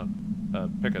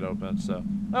pick it open. So,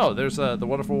 oh, there's the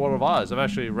Wonderful World of Oz. I've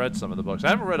actually read some of the books. I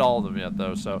haven't read all of them yet,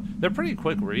 though, so they're pretty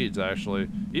quick reads, actually.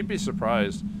 You'd be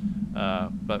surprised.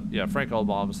 But yeah, Frank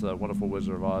Oldbaum's The Wonderful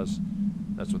Wizard of Oz.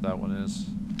 That's what that one is.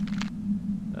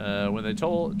 When they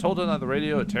told it on the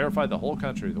radio, it terrified the whole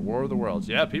country. The War of the Worlds.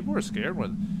 Yeah, people were scared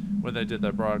when they did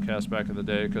that broadcast back in the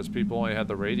day, because people only had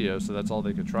the radio, so that's all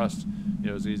they could trust. You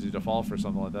know, it was easy to fall for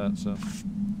something like that. So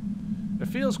it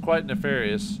feels quite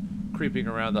nefarious, creeping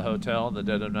around the hotel in the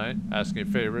dead of night, asking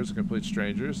favors of complete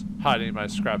strangers, hiding my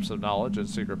scraps of knowledge in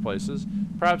secret places.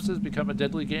 Perhaps it's become a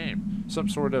deadly game, some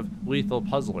sort of lethal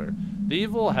puzzler. The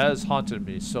evil has haunted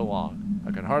me so long,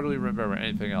 I can hardly remember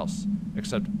anything else,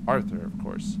 except Arthur, of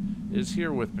course. It is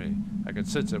here with me. I can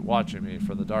sense it watching me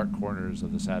from the dark corners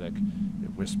of this attic.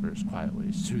 It whispers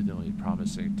quietly, soothingly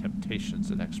promising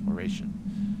temptations and exploration.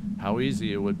 How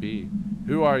easy it would be.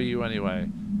 Who are you, anyway?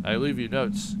 I leave you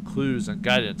notes, clues, and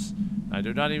guidance. I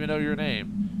do not even know your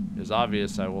name. It is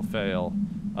obvious I will fail.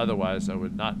 Otherwise, I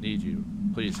would not need you.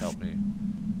 Please help me.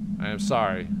 I am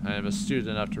sorry. I am astute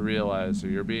enough to realize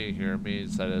that your being here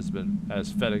means that it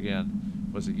has fed again.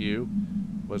 Was it you?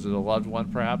 Was it a loved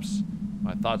one, perhaps?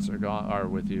 My thoughts are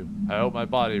with you. I hope my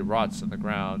body rots in the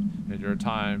ground, in your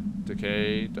time,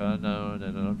 decayed, unknown,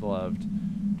 and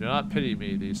unloved. Do not pity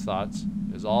me, these thoughts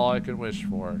is all I can wish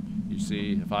for. You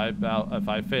see, if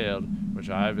I failed, which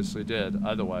I obviously did,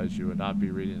 otherwise you would not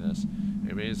be reading this.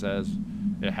 It means as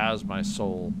it has my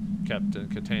soul, kept in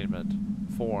containment,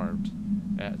 formed.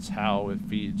 That's how it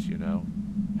feeds, you know.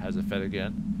 Has it fed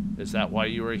again? Is that why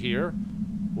you are here?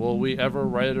 Will we ever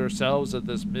rid ourselves of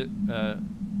this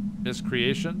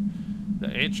miscreation?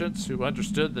 The ancients who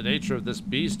understood the nature of this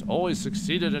beast always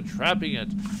succeeded in trapping it.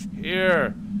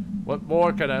 Here, what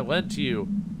more can I lend to you?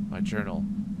 My journal.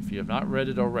 If you have not read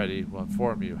it already, will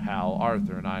inform you how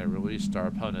Arthur and I released our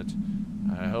opponent.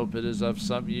 I hope it is of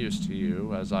some use to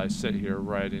you as I sit here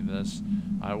writing this.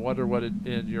 I wonder what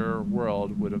in your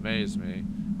world would amaze me.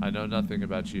 I know nothing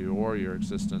about you or your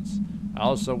existence. I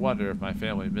also wonder if my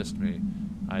family missed me.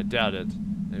 I doubt it.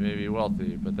 They may be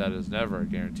wealthy, but that is never a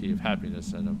guarantee of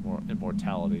happiness and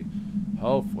immortality.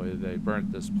 Hopefully they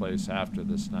burnt this place after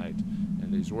this night,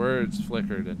 and these words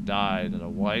flickered and died in a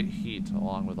white heat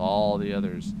along with all the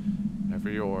others. Ever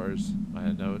yours, my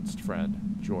announced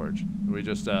friend, George. We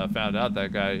just found out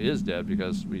that guy is dead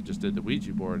because we just did the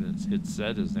Ouija board and it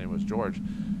said his name was George.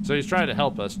 So he's trying to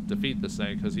help us defeat this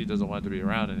thing because he doesn't want to be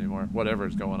around anymore, whatever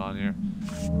is going on here.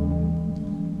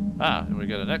 Ah, and we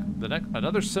get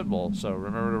another symbol, so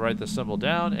remember to write the symbol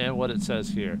down and what it says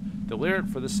here. The lyric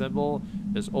for the symbol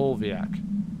is Olviak.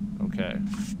 Okay.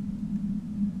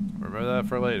 Remember that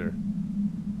for later.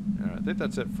 I think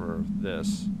that's it for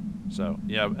this. So,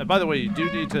 yeah, and by the way, you do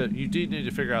need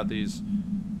to figure out these,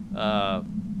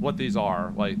 what these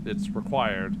are. Like, it's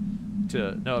required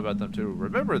to know about them. To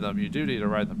remember them, you do need to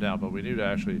write them down, but we need to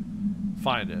actually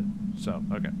find it. So,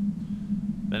 okay.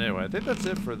 Anyway, I think that's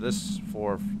it for this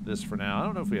for now. I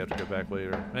don't know if we have to go back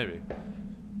later. Maybe.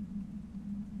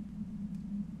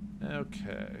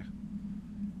 Okay.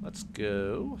 Let's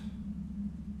go.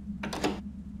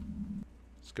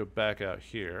 Let's go back out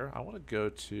here. I want to go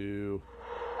to...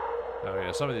 Oh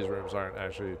yeah, some of these rooms aren't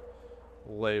actually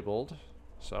labeled.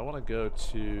 So I want to go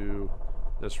to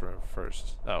this room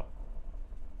first. Oh.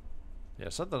 Yeah,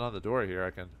 something on the door here. I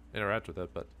can interact with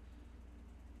it, but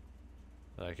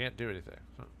I can't do anything.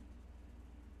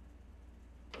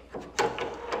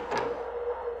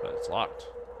 But it's locked.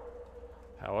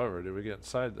 However, do we get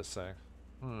inside this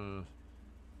thing?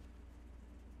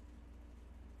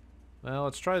 Well,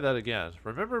 let's try that again.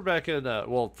 Remember back in,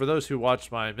 well, for those who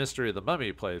watched my Mystery of the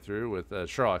Mummy playthrough with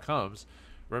Sherlock Holmes,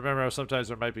 remember how sometimes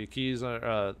there might be keys in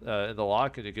the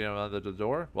lock and you get them under the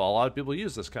door? Well, a lot of people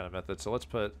use this kind of method, so let's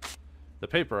put the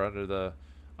paper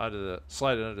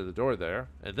slide it under the door there,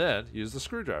 and then use the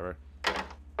screwdriver.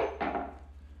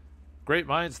 Great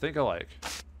minds think alike.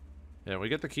 And we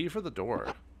get the key for the door.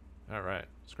 Alright,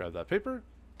 let's grab that paper.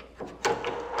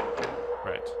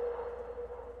 Right.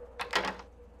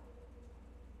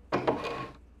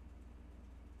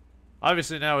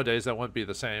 Obviously nowadays that wouldn't be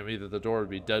the same. Either the door would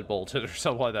be deadbolted or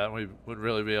something like that, and we wouldn't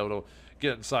really be able to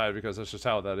get inside because that's just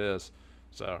how that is.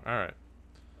 So, alright.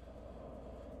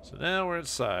 So now we're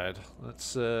inside.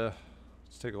 Let's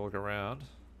take a look around.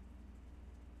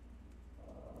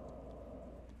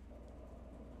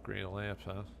 Green lamp,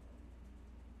 huh?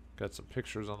 Got some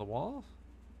pictures on the wall.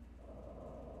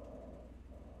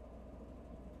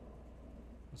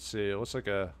 Let's see, it looks like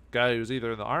a guy who's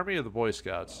either in the Army or the Boy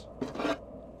Scouts.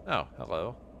 Oh,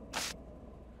 hello.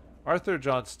 Arthur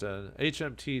Johnston,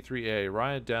 HMT-3A,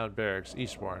 Ryan Down Barracks,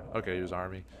 Eastbourne. Okay, he was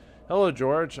Army. Hello,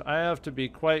 George. I have to be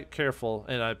quite careful,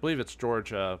 and I believe it's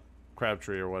George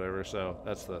Crabtree or whatever, so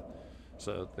that's the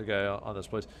guy on this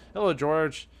place. Hello,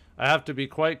 George. I have to be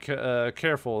quite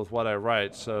careful with what I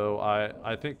write, so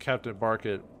I think Captain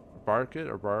Barkett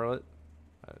or Barlett?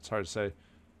 It's hard to say.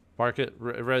 Barkett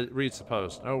reads the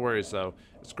post. No worries, though.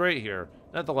 It's great here.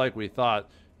 Nothing like we thought.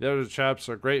 The other chaps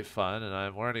are great fun, and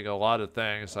I'm learning a lot of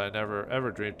things I never ever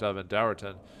dreamed of in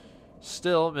Dowerton.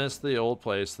 Still miss the old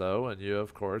place, though, and you,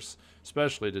 of course,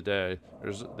 especially today.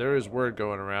 There is word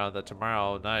going around that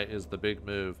tomorrow night is the big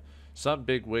move. Some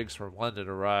big wigs from London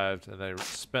arrived, and they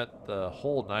spent the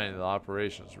whole night in the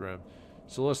operations room.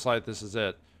 So it looks like this is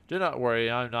it. Do not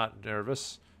worry, I'm not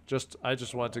nervous. I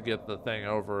just want to get the thing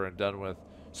over and done with.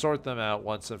 Sort them out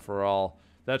once and for all.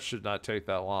 That should not take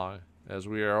that long, as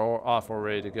we are off or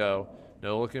ready to go.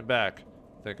 No looking back.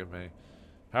 Think of me.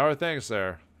 How are things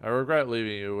there? I regret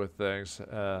leaving you with things.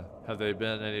 Have there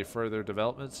been any further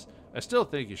developments? I still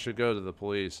think you should go to the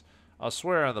police. I'll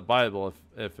swear on the Bible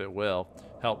if it will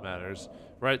help matters.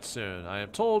 Right soon. I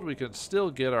am told we can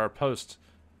still get our post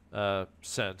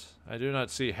sent. I do not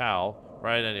see how.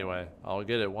 Right anyway. I'll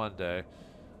get it one day.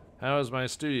 How is my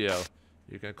studio?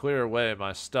 You can clear away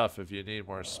my stuff if you need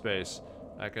more space.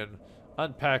 I can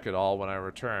unpack it all when I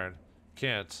return.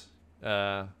 Can't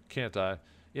I?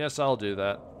 Yes, I'll do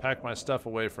that. Pack my stuff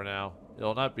away for now.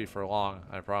 It'll not be for long,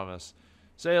 I promise.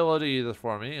 Say hello to Edith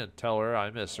for me and tell her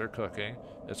I miss her cooking.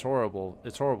 It's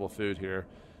horrible food here,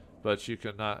 but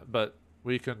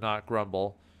we cannot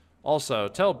grumble. Also,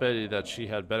 tell Betty that she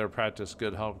had better practice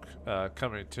good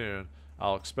coming tune.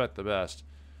 I'll expect the best.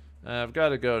 I've got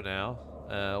to go now.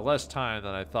 Less time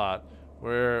than I thought.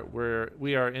 We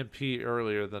are MP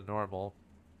earlier than normal,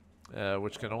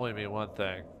 which can only mean one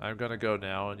thing. I'm going to go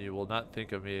now, and you will not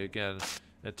think of me again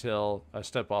until I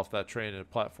step off that train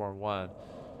at platform 1.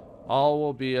 All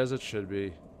will be as it should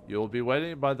be. You will be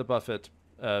waiting by the buffet.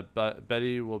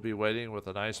 Betty will be waiting with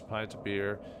a nice pint of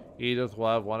beer. Edith will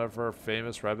have one of her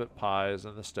famous rabbit pies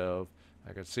in the stove.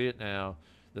 I can see it now.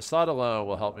 This thought alone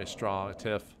will help me strong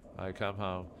till I come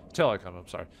home.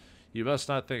 Sorry. You must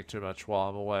not think too much while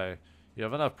I'm away. You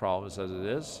have enough problems as it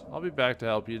is. I'll be back to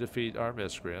help you defeat our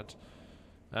miscreant.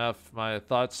 All my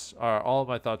thoughts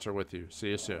are with you. See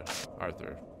you soon,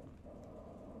 Arthur.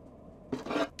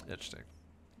 Interesting.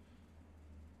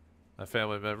 A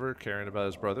family member caring about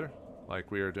his brother,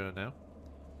 like we are doing now.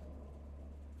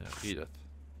 Yeah, Edith.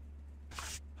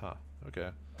 Huh. Okay.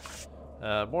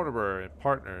 Mortimer and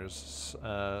Partners,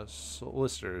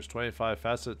 Solicitors, 25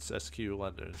 Facets, SQ,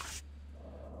 London.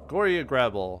 Gloria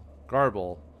Garble,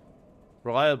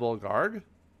 Reliable Garg,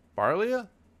 Barlia,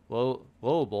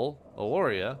 Lowable,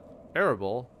 Aloria,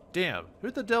 Arable. Damn,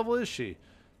 who the devil is she?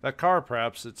 That car,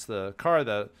 perhaps it's the car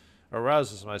that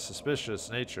arouses my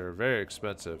suspicious nature. Very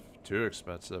expensive. Too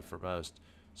expensive for most.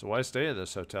 So why stay in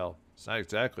this hotel? It's not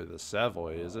exactly the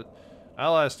Savoy, is it?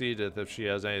 I'll ask Edith if she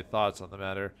has any thoughts on the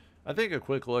matter. I think a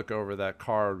quick look over that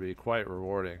car would be quite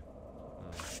rewarding.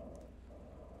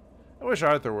 I wish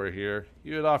Arthur were here.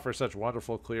 He would offer such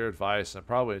wonderful, clear advice and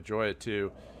probably enjoy it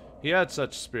too. He had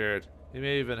such spirit. He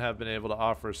may even have been able to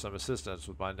offer some assistance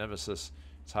with my nemesis.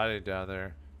 It's hiding down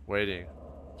there, waiting,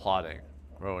 plotting,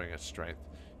 growing in strength.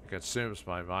 It consumes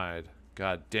my mind.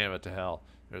 God damn it to hell.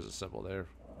 There's a symbol there.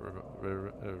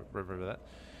 Remember that?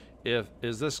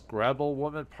 Is this Grabble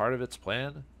woman part of its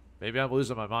plan? Maybe I'm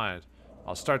losing my mind.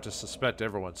 I'll start to suspect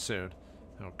everyone soon.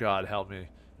 Oh God, help me.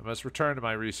 I must return to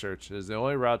my research. It is the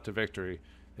only route to victory.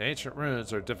 The ancient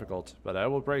runes are difficult, but I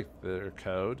will break their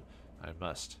code. I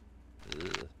must.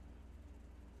 Ugh.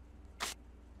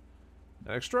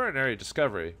 An extraordinary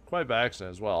discovery, quite by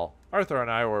accident as well. Arthur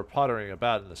and I were pottering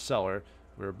about in the cellar.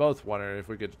 We were both wondering if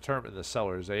we could determine the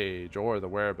cellar's age or the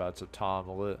whereabouts of Tom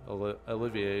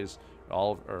Olivier's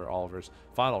or Oliver's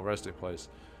final resting place.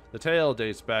 The tale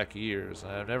dates back years,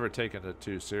 and I have never taken it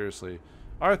too seriously.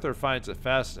 Arthur finds it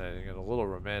fascinating and a little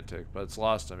romantic, but it's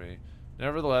lost to me.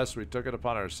 Nevertheless, we took it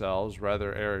upon ourselves,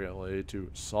 rather arrogantly, to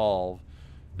solve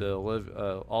the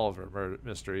Oliver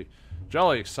mystery.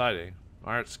 Jolly exciting.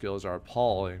 My art skills are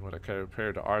appalling when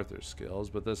compared to Arthur's skills,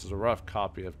 but this is a rough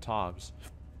copy of Tom's.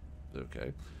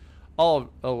 Okay.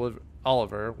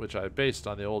 Oliver, which I based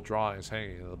on the old drawings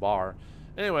hanging in the bar.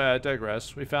 Anyway, I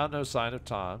digress. We found no sign of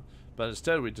Tom, but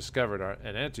instead we discovered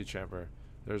an antechamber.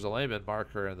 There's a layman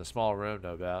marker in the small room,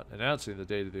 no doubt, announcing the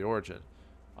date of the origin.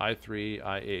 I3,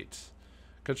 I8.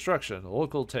 Construction.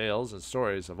 Local tales and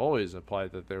stories have always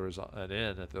implied that there was an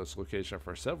inn at this location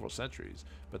for several centuries,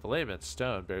 but the layman's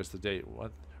stone bears the date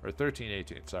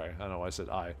 1318. Sorry, I don't know why I said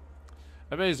I.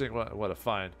 Amazing what a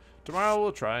find. Tomorrow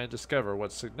we'll try and discover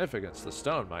what significance the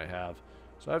stone might have.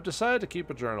 So I've decided to keep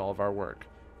a journal of our work.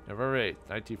 November 8,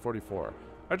 1944.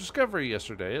 Our discovery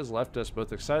yesterday has left us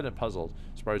both excited and puzzled.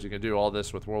 Surprised you can do all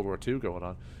this with World War II going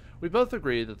on. We both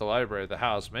agree that the library of the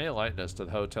house may enlighten us to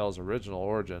the hotel's original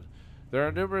origin. There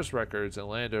are numerous records and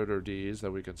landowner deeds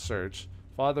that we can search.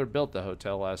 Father built the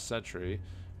hotel last century.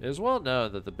 It is well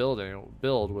known that the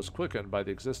build was quickened by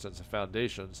the existence of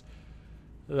foundations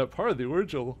that part of the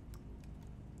original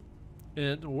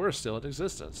inn were still in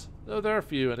existence, though there are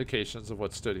few indications of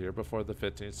what stood here before the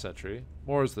 15th century.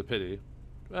 More is the pity.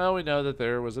 Well, we know that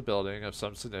there was a building of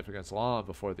some significance long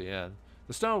before the inn.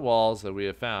 The stone walls that we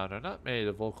have found are not made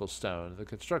of local stone. The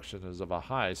construction is of a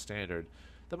high standard.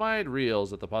 The mind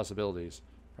reels at the possibilities.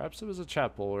 Perhaps it was a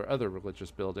chapel or other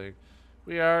religious building.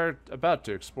 We are about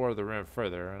to explore the room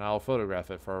further, and I'll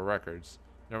photograph it for our records.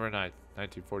 November 9th,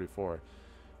 1944.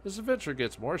 This adventure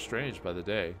gets more strange by the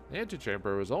day. The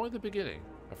antechamber was only the beginning.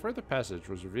 A further passage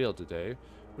was revealed today.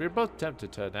 We are both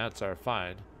tempted to announce our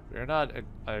find. We are not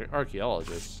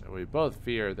archaeologists, and we both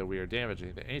fear that we are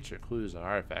damaging the ancient clues and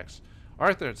artifacts.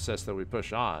 Arthur insists that we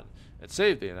push on and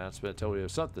save the announcement until we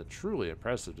have something truly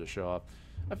impressive to show up.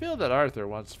 I feel that Arthur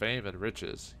wants fame and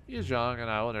riches. He is young, and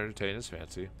I will entertain his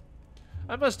fancy.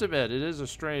 I must admit, it is a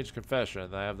strange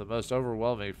confession that I have the most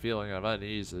overwhelming feeling of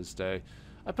unease this day.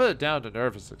 I put it down to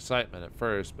nervous excitement at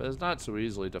first, but it's not so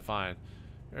easily defined.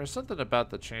 There is something about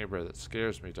the chamber that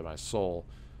scares me to my soul.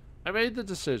 I made the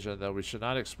decision that we should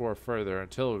not explore further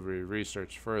until we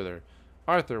researched further.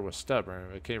 Arthur was stubborn,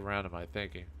 and it came around to my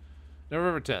thinking.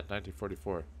 November 10th,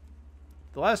 1944.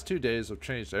 The last 2 days have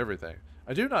changed everything.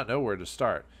 I do not know where to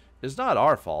start. It is not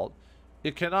our fault.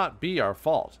 It cannot be our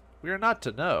fault. We are not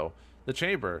to know. The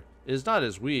chamber is not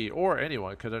as we or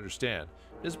anyone could understand.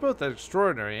 It is both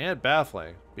extraordinary and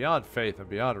baffling, beyond faith and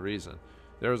beyond reason.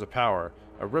 There is a power,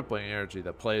 a rippling energy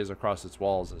that plays across its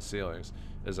walls and ceilings.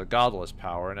 It is a godless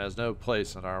power and has no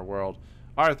place in our world.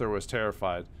 Arthur was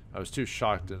terrified. I was too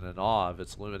shocked and in awe of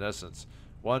its luminescence.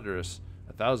 Wondrous,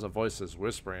 1,000 voices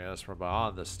whispering us from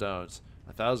beyond the stones.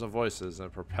 1,000 voices in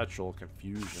perpetual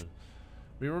confusion.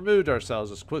 We removed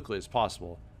ourselves as quickly as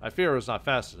possible. I fear it was not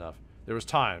fast enough. There was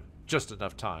time, just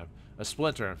enough time. A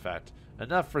splinter, in fact.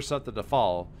 Enough for something to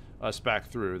follow us back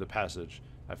through the passage.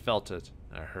 I felt it,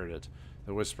 and I heard it.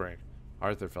 The whispering.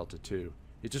 Arthur felt it too.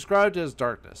 He described it as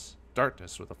darkness.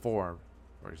 Darkness with a form,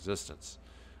 or existence.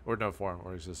 Or no form,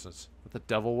 or existence. What the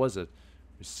devil was it?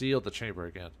 We sealed the chamber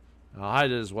again. I'll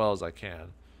hide it as well as I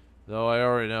can. Though I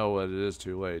already know what it is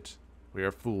too late. We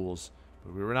are fools,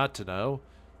 but we were not to know.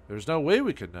 There is no way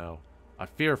we could know. I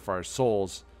fear for our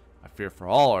souls. I fear for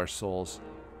all our souls.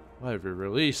 Why have we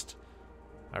released?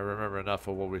 I remember enough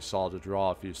of what we saw to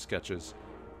draw a few sketches.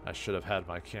 I should have had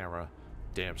my camera.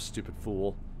 Damn stupid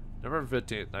fool. November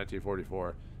 15th,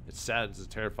 1944. It saddens and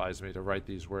terrifies me to write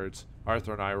these words.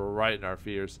 Arthur and I were right in our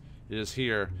fears. It is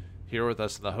here with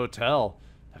us in the hotel.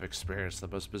 I've experienced the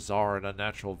most bizarre and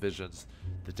unnatural visions.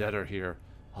 The dead are here,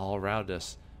 all around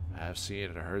us. I have seen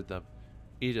and heard them.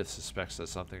 Edith suspects that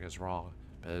something is wrong,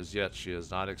 but as yet she has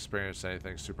not experienced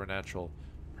anything supernatural.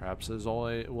 Perhaps it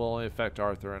will only affect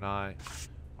Arthur and I.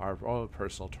 Our own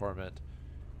personal torment.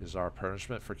 Is our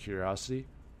punishment for curiosity?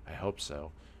 I hope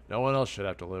so. No one else should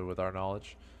have to live with our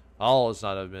knowledge. All is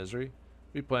not a misery.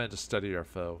 We plan to study our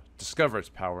foe, discover its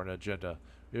power and agenda.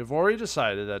 We have already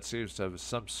decided that it seems to have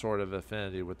some sort of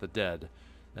affinity with the dead.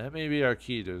 That may be our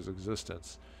key to its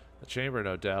existence. The chamber,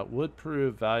 no doubt, would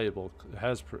prove valuable.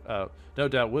 No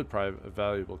doubt would provide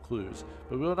valuable clues,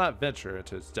 but we will not venture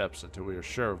into its depths until we are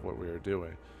sure of what we are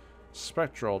doing.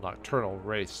 Spectral, nocturnal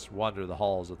wraiths wander the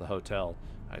halls of the hotel.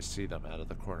 I see them out of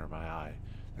the corner of my eye.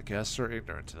 The guests are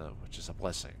ignorant to them, which is a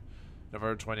blessing.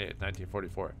 November 28,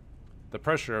 1944. The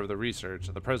pressure of the research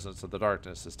and the presence of the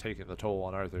darkness is taking the toll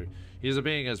on Arthur. He is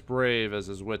being as brave as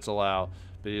his wits allow,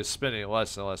 but he is spending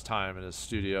less and less time in his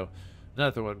studio.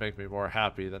 Nothing would make me more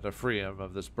happy than to free him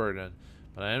of this burden,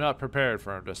 but I am not prepared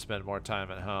for him to spend more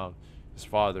time at home. His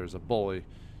father is a bully.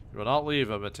 We will not leave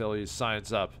him until he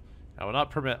signs up. I will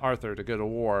not permit Arthur to go to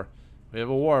war. We have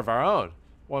a war of our own.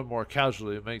 One more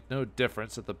casualty will make no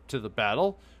difference to the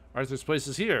battle. Arthur's place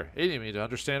is here, aiding me to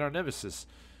understand our nemesis.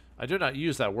 I do not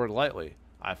use that word lightly.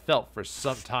 I felt for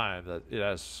some time that it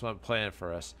has some plan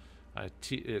for us.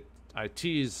 It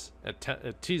teases.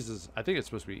 I think it's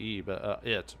supposed to be but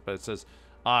it says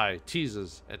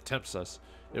teases and tempts us.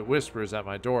 It whispers at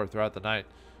my door throughout the night.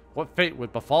 What fate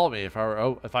would befall me if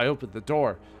I opened the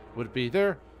door? Would it be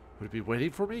there? Would it be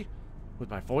waiting for me? Would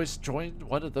my voice join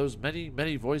one of those many,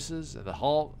 many voices in the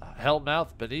hell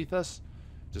mouth beneath us?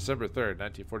 December 3rd,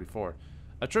 1944.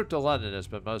 A trip to London has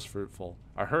been most fruitful.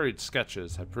 Our hurried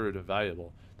sketches have proved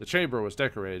invaluable. The chamber was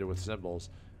decorated with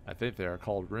symbols. I think they are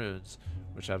called runes,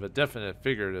 which have a definite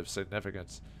figurative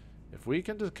significance. If we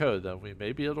can decode them, we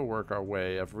may be able to work our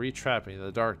way of retrapping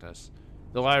the darkness.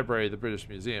 The library of the British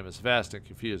Museum is vast and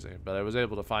confusing, but I was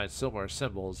able to find similar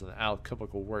symbols in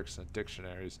alchemical works and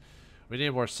dictionaries. We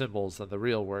need more symbols than the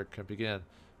real work can begin.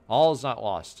 All is not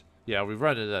lost. Yeah, we've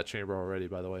run into that chamber already,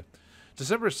 by the way.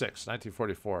 December 6,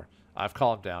 1944. I've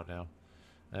calmed down now.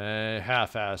 A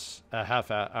half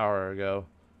hour ago.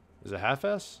 Is it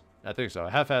half-ass? I think so. A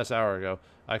half-ass hour ago,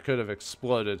 I could have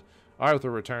exploded.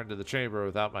 Arthur returned to the chamber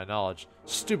without my knowledge.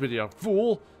 Stupid young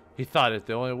fool! He thought it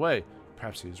the only way.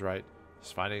 Perhaps he's right.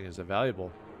 His finding is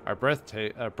invaluable. Our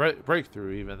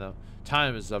breakthrough, even though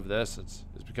time is of the essence,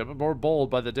 is becoming more bold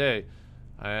by the day.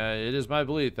 It is my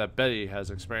belief that Betty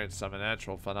has experienced some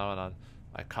unnatural phenomenon.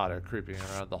 I caught her creeping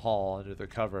around the hall under the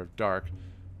cover of dark.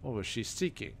 What was she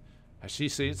seeking? Has she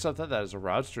seen something that has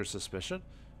aroused her suspicion?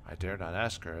 I dare not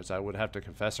ask her, as I would have to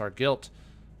confess our guilt.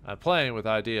 I'm playing with the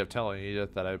idea of telling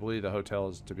Edith that I believe the hotel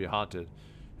is to be haunted.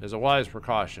 It is a wise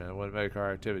precaution and would make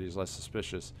our activities less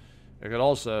suspicious. It could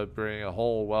also bring a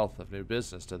whole wealth of new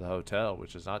business to the hotel,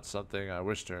 which is not something I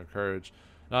wish to encourage,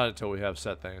 not until we have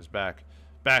set things back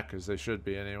as they should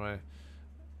be anyway.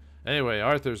 Anyway,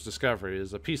 Arthur's discovery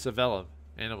is a piece of vellum,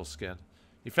 animal skin.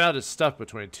 He found it stuffed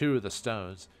between two of the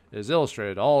stones. It is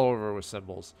illustrated all over with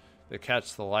symbols. They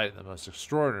catch the light in the most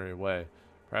extraordinary way.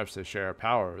 Perhaps they share a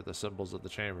power with the symbols of the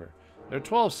chamber. There are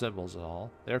 12 symbols in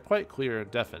all. They are quite clear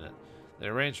and definite. The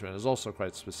arrangement is also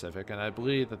quite specific, and I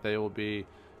believe that they will be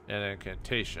an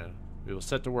incantation. We will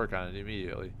set to work on it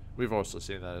immediately. We've also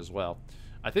seen that as well.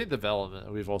 I think the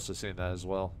vellum, we've also seen that as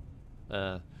well.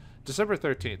 December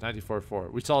 13th, 1944.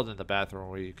 We saw it in the bathroom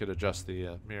where you could adjust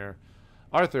the mirror.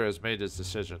 Arthur has made his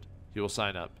decision. He will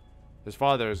sign up. His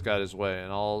father has got his way,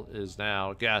 and all is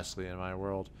now ghastly in my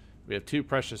world. We have 2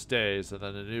 precious days, and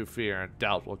then a new fear and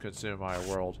doubt will consume our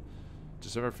world.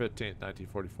 December 15th,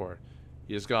 1944.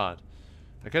 He is gone.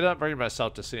 I could not bring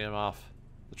myself to see him off.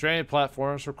 The train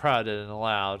platforms were crowded and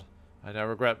loud. I now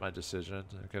regret my decision.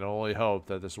 I can only hope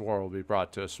that this war will be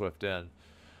brought to a swift end.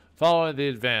 Following the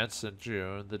advance in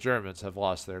June, the Germans have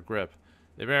lost their grip.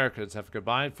 The Americans have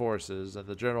combined forces, and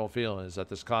the general feeling is that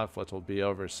this conflict will be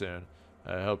over soon.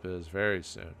 I hope it is very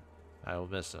soon. I will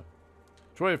miss him.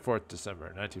 24th December,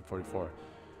 1944.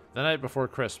 The night before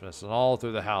Christmas, and all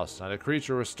through the house, not a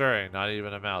creature was stirring, not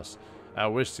even a mouse. I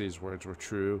wish these words were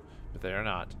true, but they are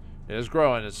not. It is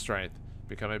growing in strength,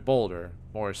 becoming bolder,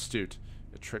 more astute.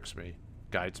 It tricks me,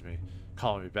 guides me,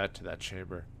 calling me back to that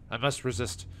chamber. I must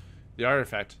resist. The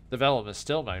artifact, the vellum, is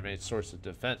still my main source of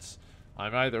defense.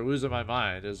 I'm either losing my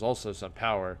mind, it is also some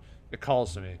power. It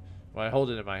calls to me. When I hold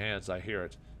it in my hands, I hear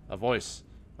it. A voice.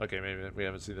 Okay, maybe we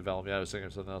haven't seen the vellum yet. I was thinking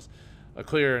of something else. A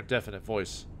clear and definite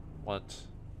voice.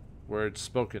 Words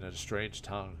spoken in a strange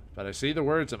tongue. But I see the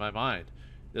words in my mind.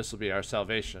 This will be our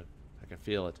salvation. I can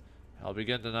feel it. I'll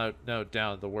begin to note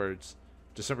down the words.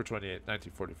 December 28,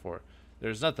 1944.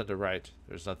 There's nothing to write.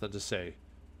 There's nothing to say.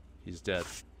 He's dead.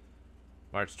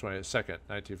 March 22nd,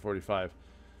 1945.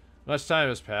 Much time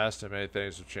has passed and many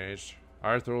things have changed.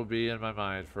 Arthur will be in my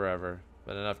mind forever,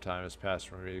 but enough time has passed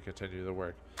for me to continue the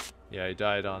work. Yeah, he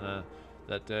died on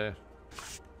that day.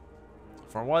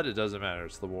 For what? It doesn't matter.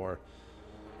 It's the war.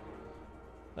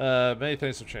 Many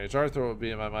things have changed. Arthur will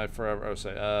be in my mind forever. Oh,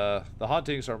 say, the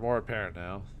hauntings are more apparent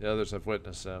now. The others have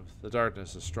witnessed them. The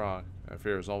darkness is strong. My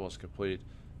fear is almost complete.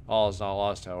 All is not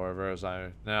lost, however, as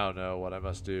I now know what I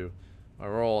must do. My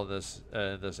role in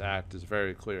this act is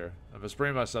very clear. I must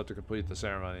bring myself to complete the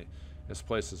ceremony. This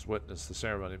place has witnessed the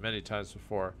ceremony many times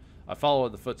before. I follow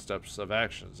in the footsteps of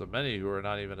actions of many who are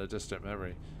not even a distant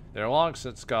memory. They are long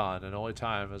since gone, and only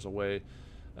time has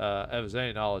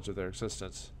any knowledge of their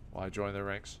existence while I join their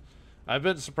ranks. I have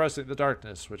been suppressing the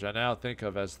darkness, which I now think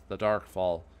of as the dark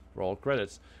fall. Roll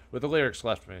credits. With the lyrics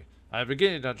left me, I am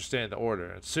beginning to understand the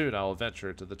order, and soon I will venture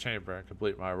into the chamber and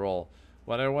complete my role.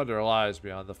 When I wonder lies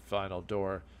beyond the final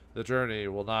door, the journey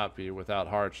will not be without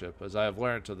hardship, as I have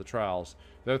learned to the trials.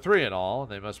 There are 3 in all,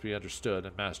 and they must be understood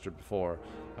and mastered before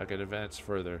I can advance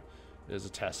further. It is a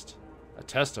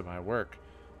test of my work.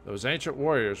 Those ancient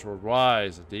warriors were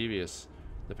wise and devious.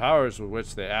 The powers with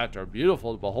which they act are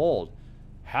beautiful to behold.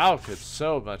 How could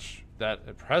so much that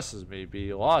impresses me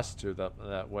be lost to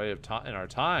that way of in our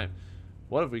time?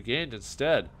 What have we gained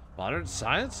instead? Modern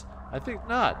science? I think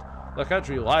not. The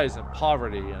country lies in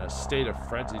poverty in a state of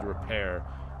frenzied repair.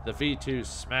 The V2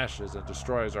 smashes and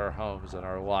destroys our homes and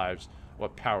our lives.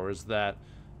 What power is that?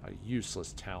 A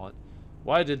useless talent.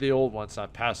 Why did the old ones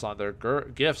not pass on their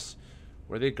gifts?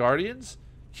 Were they guardians,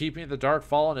 keeping the dark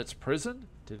fall in its prison?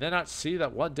 Did they not see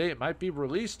that one day it might be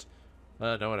released?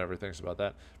 No one ever thinks about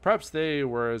that. Perhaps they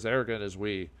were as arrogant as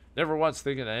we, never once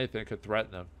thinking that anything could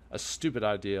threaten them. A stupid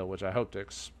idea which I hope to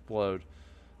explode.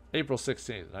 April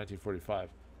 16th, 1945.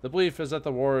 The belief is that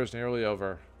the war is nearly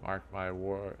over. Mark my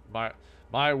war.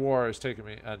 My war has taken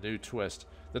me a new twist.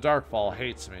 The Darkfall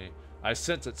hates me. I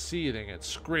sense it seething and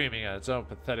screaming at its own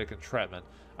pathetic entrapment.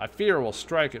 I fear it will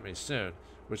strike at me soon,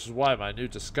 which is why my new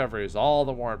discovery is all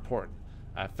the more important.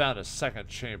 I have found a second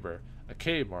chamber, a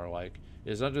cave more like.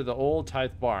 It is under the old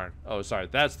Tithe barn. Oh, sorry,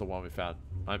 that's the one we found.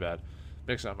 My bad.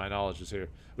 Mixing up my knowledge here.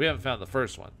 We haven't found the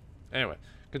first one. Anyway,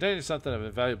 containing something of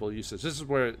invaluable usage. This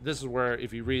is where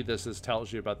if you read this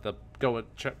tells you about the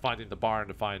finding the barn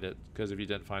to find it, because if you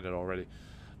didn't find it already.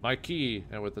 My key,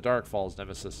 and with the Darkfall's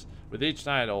nemesis. With each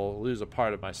night I'll lose a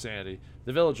part of my sanity.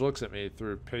 The village looks at me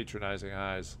through patronizing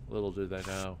eyes. Little do they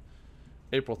know.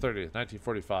 April 30th,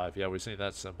 1945. Yeah, we've seen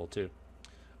that symbol too.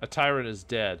 A tyrant is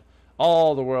dead.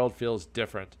 All the world feels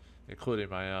different, including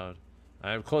my own.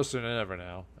 I am closer than ever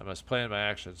now. I must plan my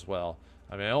actions well.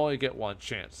 I may only get one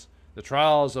chance. The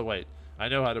trials await. I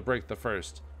know how to break the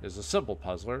first. It is a simple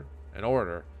puzzler, an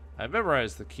order. I have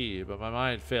memorized the key, but my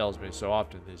mind fails me so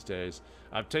often these days.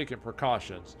 I'm taking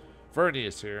precautions. Vernie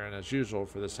is here, and as usual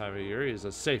for this time of year, he has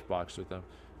a safe box with him.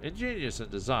 ingenious in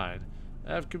design.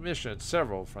 I have commissioned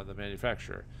several from the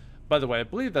manufacturer. By the way, I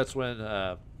believe that's when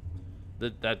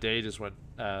that date is when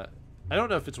I don't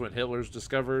know if it's when Hitler's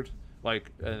discovered,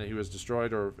 like, and he was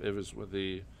destroyed, or it was when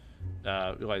the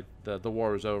like the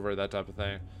war was over, that type of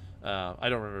thing. I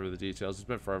don't remember the details. It's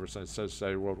been forever since I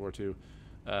studied World War II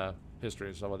history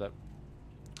and stuff like that.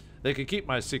 They can keep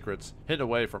my secrets hidden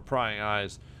away from prying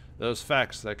eyes. Those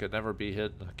facts that could never be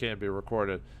hidden can be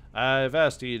recorded. I've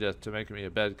asked Edith to make me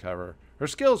a bed cover. Her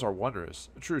skills are wondrous,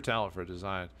 a true talent for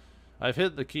design. I've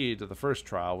hidden the key to the first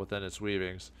trial within its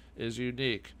weavings. It is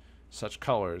unique. Such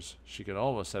colors, she can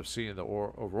almost have seen the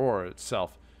aurora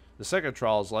itself. The second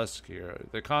trial is less clear.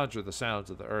 They conjure the sounds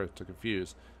of the earth to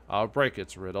confuse. I'll break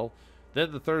its riddle.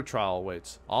 Then the third trial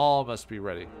awaits. All must be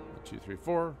ready. 1, 2, 3,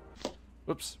 4.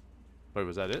 Whoops. Wait,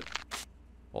 was that it?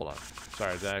 Hold on.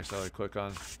 Sorry, did I accidentally click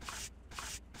on?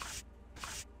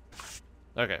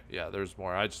 Okay, yeah, there's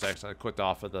more. I just accidentally clicked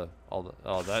off of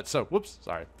all that. So, whoops,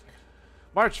 sorry.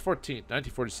 March 14th,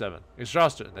 1947.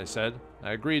 Exhausted, they said.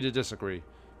 I agree to disagree.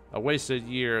 A wasted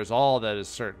year is all that is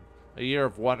certain. A year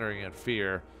of wondering and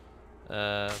fear.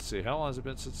 Let's see, how long has it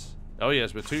been since? Oh yeah,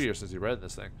 it's been 2 years since he wrote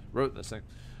this thing.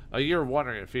 A year of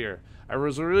wondering and fear. I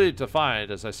was relieved to find,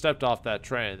 as I stepped off that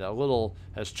train, that little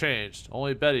has changed.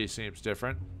 Only Betty seems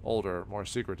different, older, more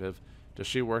secretive. Does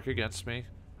she work against me?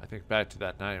 I think back to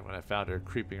that night when I found her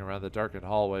creeping around the darkened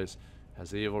hallways.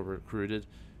 Has the evil recruited?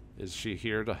 Is she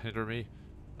here to hinder me?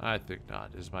 I think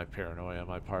not. It is my paranoia on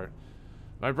my part.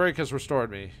 My break has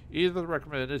restored me. Either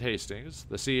recommended Hastings,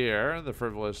 the sea air, and the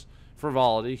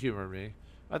frivolity humored me.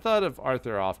 I thought of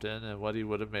Arthur often and what he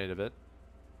would have made of it.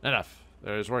 Enough.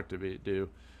 There is work to do.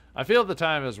 I feel the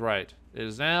time is right. It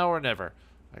is now or never.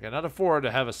 I cannot afford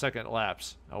to have a second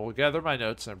lapse. I will gather my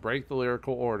notes and break the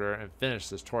lyrical order and finish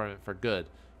this tournament for good.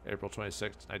 April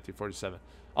 26, 1947.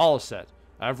 All is set.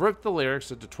 I have ripped the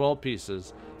lyrics into 12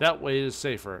 pieces. That way it is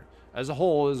safer. As a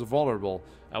whole, it is vulnerable.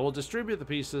 I will distribute the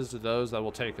pieces to those that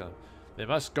will take them. They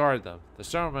must guard them. The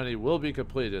ceremony will be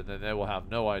completed, and they will have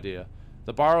no idea.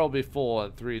 The bar will be full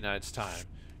in 3 nights' time.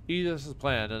 Edith has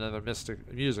planned another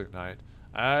music night.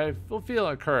 I will feel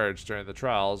encouraged during the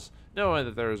trials, knowing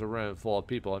that there is a room full of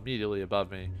people immediately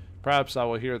above me. Perhaps I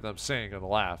will hear them sing and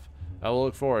laugh. I will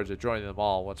look forward to joining them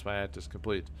all once my act is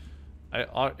complete.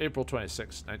 April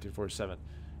 26, 1947.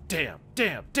 Damn!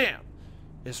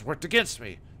 It's worked against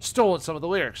me. Stolen some of the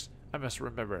lyrics. I must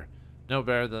remember. No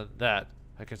better than that.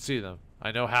 I can see them.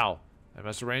 I know how. I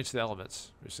must arrange the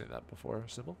elements. We've seen that before.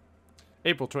 Symbol.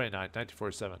 April 29,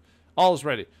 1947. All is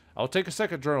ready. I will take a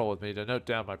second journal with me to note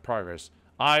down my progress.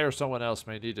 I or someone else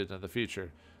may need it in the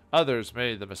future. Others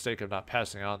made the mistake of not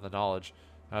passing on the knowledge.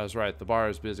 I was right. The bar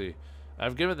is busy. I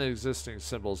have given the existing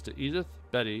symbols to Edith,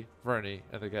 Betty, Verney,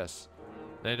 and the guests.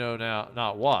 They know now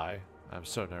not why. I'm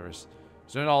so nervous.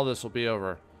 Soon all this will be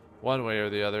over, one way or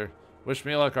the other. Wish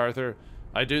me luck, Arthur.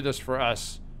 I do this for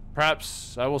us.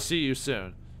 Perhaps I will see you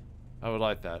soon. I would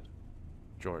like that.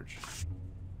 George.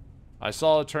 I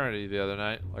saw eternity the other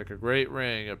night, like a great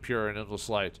ring of pure and endless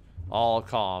light, all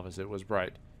calm as it was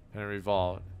bright. Henry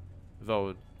Vaughan,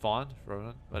 whatever,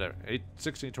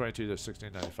 1622 to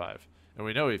 1695. And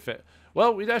we know he failed.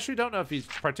 Well, we actually don't know if he's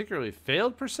particularly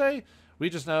failed per se. We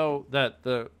just know that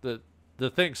the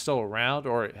thing's still around,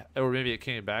 or maybe it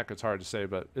came back. It's hard to say,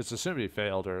 but it's assumed he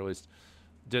failed, or at least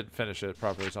didn't finish it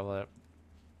properly, or something like that.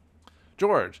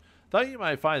 George, thought you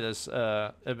might find this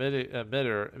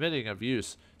emitting of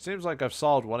use. Seems like I've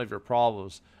solved one of your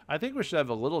problems. I think we should have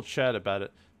a little chat about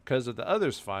it, because if the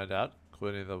others find out,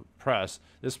 including the press,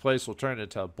 this place will turn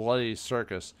into a bloody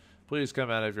circus. Please come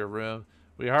out of your room.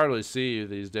 We hardly see you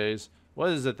these days.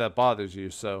 What is it that bothers you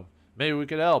so? Maybe we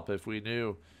could help if we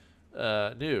knew.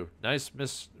 Nice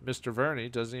Mr. Verney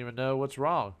doesn't even know what's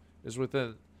wrong. Is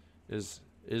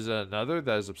another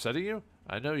that is upsetting you?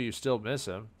 I know you still miss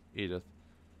him, Edith.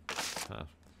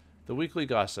 The Weekly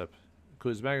Gossip.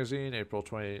 Clues Magazine, April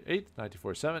 28,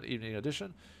 1947, evening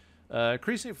edition.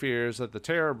 Increasing fears that the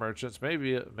terror merchants may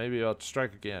be about to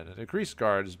strike again. An increased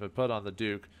guard has been put on the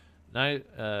Duke.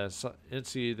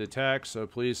 NC the attack, so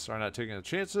police are not taking the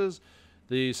chances.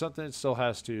 The something still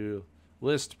has to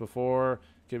list before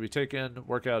can be taken.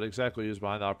 Work out exactly who's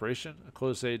behind the operation. A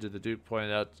close aide to the Duke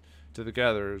pointed out to the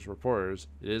gatherers, reporters,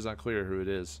 it is unclear who it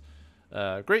is.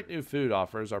 Great new food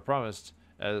offers are promised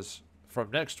as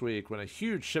from next week when a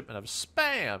huge shipment of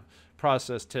spam,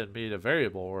 processed tinned meat of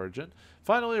variable origin,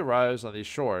 finally arrives on these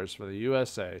shores from the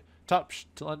USA. Top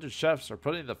London chefs are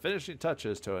putting the finishing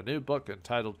touches to a new book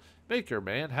entitled Make Your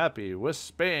Man Happy with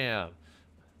Spam,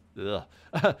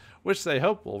 which they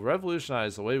hope will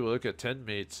revolutionize the way we look at tinned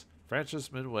meats. Francis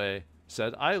Minway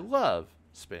said, I love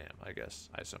spam, I guess,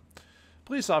 I assume.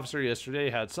 Police officer yesterday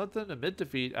had something amid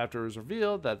defeat after it was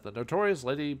revealed that the notorious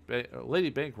lady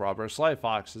bank robber Sly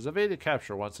Fox has evaded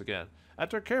capture once again.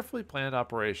 After a carefully planned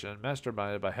operation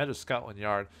masterminded by head of Scotland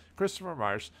Yard Christopher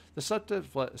Marsh, the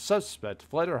suspect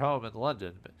fled her home in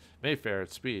London, Mayfair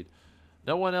at speed.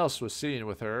 No one else was seen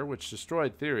with her, which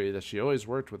destroyed theory that she always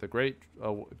worked with a great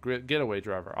getaway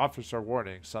driver. Officer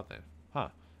warning something. Huh.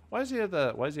 Why does he have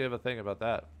a thing about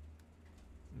that?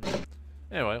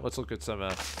 Anyway, let's look at some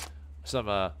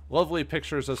lovely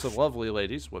pictures of some lovely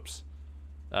ladies. Whoops.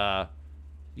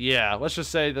 Yeah, let's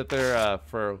just say that they're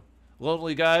for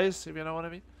lonely guys, if you know what I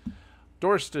mean.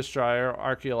 Dorsetshire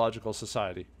Archaeological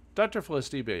Society. Dr.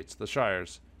 Felicity Bates, The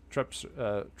Shires,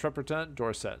 Trepperton,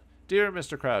 Dorset. Dear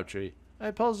Mr. Crabtree, I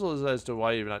am puzzled as to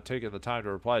why you have not taken the time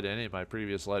to reply to any of my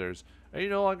previous letters. Are you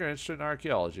no longer interested in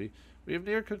archaeology? We have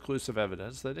near conclusive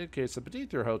evidence that indicates that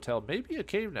beneath your hotel may be a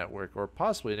cave network or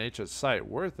possibly an ancient site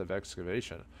worth of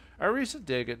excavation. Our recent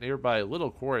dig at nearby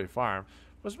Little Quarry Farm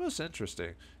was most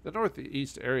interesting. The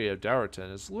northeast area of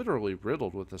Dowerton is literally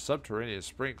riddled with the subterranean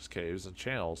springs, caves, and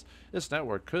channels. This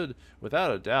network could,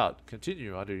 without a doubt,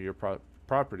 continue under your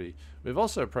property. We've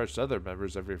also approached other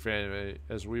members of your family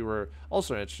as we were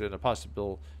also interested in a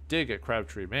possible dig at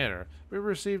Crabtree Manor. We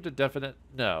received a definite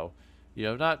no. You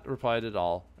have not replied at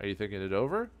all. Are you thinking it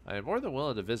over? I am more than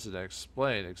willing to visit and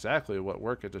explain exactly what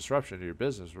work and disruption to your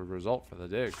business would result from the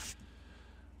dig.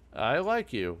 I,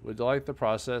 like you, would like the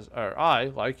process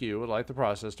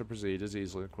to proceed as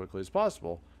easily and quickly as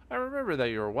possible. I remember that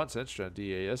you were once interested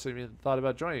in DAS and even thought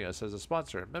about joining us as a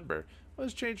sponsor and member. What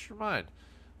has changed your mind?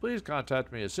 Please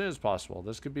contact me as soon as possible.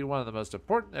 This could be one of the most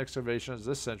important excavations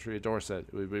this century of Dorset.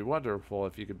 It would be wonderful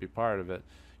if you could be part of it.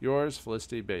 Yours,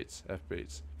 Felicity Bates, F.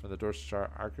 Bates, from the Dorsetshire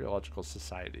Archaeological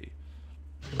Society.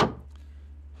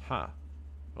 Huh.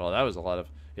 Well, that was a lot of...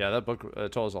 Yeah, that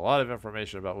book told us a lot of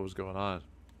information about what was going on.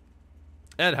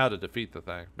 And how to defeat the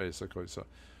thing, basically. So,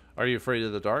 are you afraid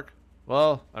of the dark?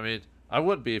 Well, I mean, I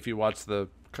wouldn't be if you watched the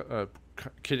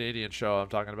Canadian show I'm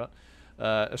talking about.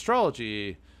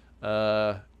 Astrology...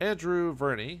 Andrew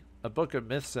Verney, A Book of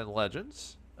Myths and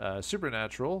Legends,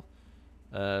 Supernatural,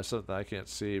 something I can't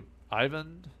see,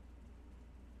 Ivan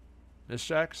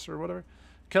Mishax or whatever,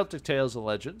 Celtic Tales and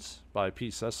Legends by P.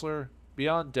 Sessler,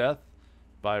 Beyond Death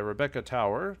by Rebecca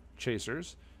Tower,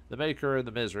 Chasers, The Maker and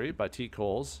the Misery by T.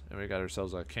 Coles, and we got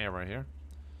ourselves a camera here.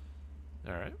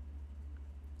 Alright.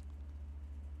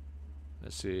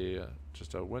 Let's see,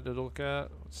 just a window to look at,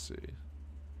 let's see.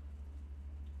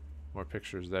 More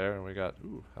pictures there, and we got,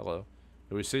 ooh, hello.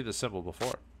 Did we see the symbol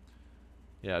before?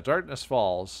 Yeah, Darkness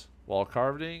Falls, wall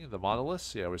carving, the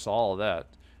monoliths. Yeah, we saw all of that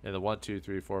in the 1, 2,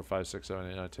 3, 4, 5, 6,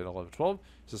 7, 8, 9, 10, 11, 12.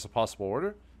 Is this a possible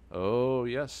order? Oh,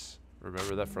 yes.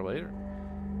 Remember that for later.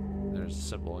 There's the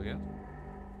symbol again.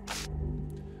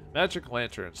 Magic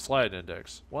Lantern, slide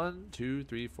index. 1, 2,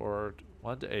 3, 4,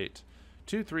 1 to 8.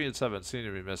 2, 3, and 7 seem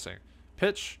to be missing.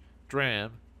 Pitch,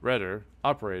 Dram, Redder,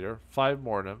 Operator, 5,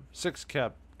 Mortem, 6,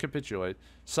 Capitulate,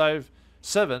 7,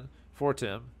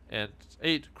 Fortim, and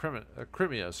 8,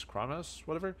 Crimios,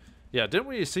 whatever. Yeah, didn't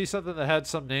we see something that had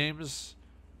some names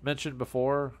mentioned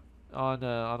before on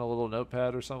a little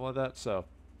notepad or something like that? So,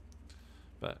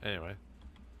 but anyway,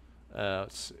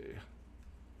 let's see.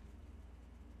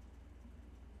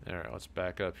 All right, let's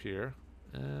back up here.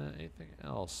 Anything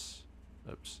else?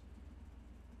 Oops.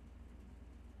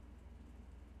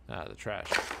 The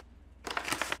trash.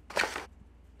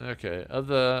 Okay, of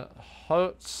the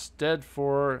hosts dead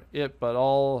for it, but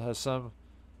all has some...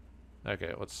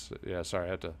 Okay, let's... Yeah, sorry,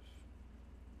 I had to...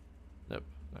 Nope,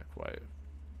 not quite.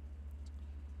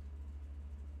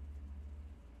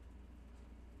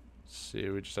 Let's see,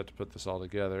 we just have to put this all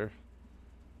together.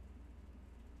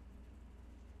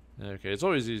 Okay, it's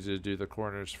always easy to do the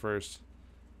corners first,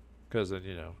 because then,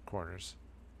 you know, corners.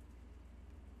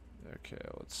 Okay,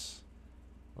 let's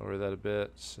lower that a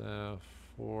bit. So,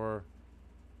 4...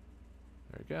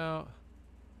 There we go.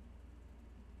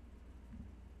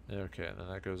 Okay, and then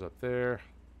that goes up there.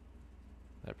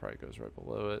 That probably goes right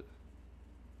below it.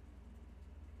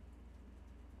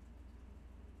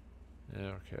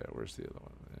 Okay, where's the other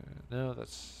one? No,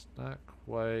 that's not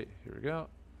quite. Here we go.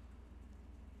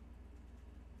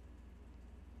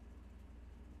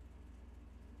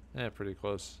 Yeah, pretty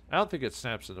close. I don't think it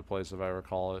snaps into place if I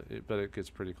recall it, but it gets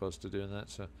pretty close to doing that.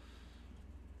 So,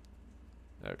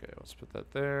 okay, let's put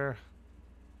that there.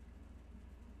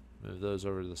 Move those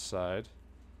over to the side.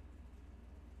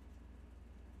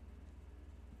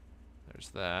 There's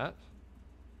that.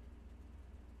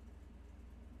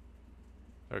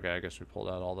 Okay, I guess we pulled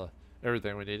out all the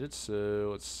everything we needed. So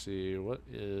let's see what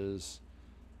is.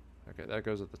 Okay, that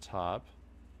goes at the top.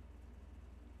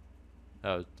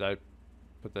 Oh,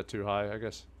 put that too high, I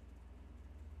guess.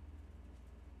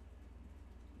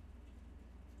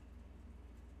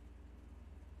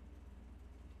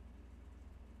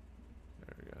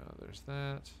 There we go. There's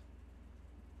that.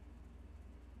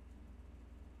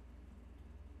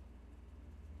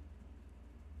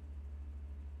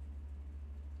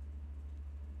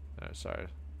 Oh, sorry.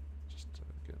 Just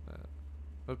get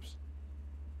that. Oops.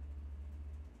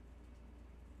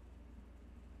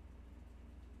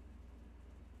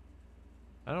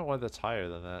 I don't know why that's higher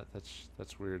than that.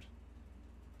 That's weird.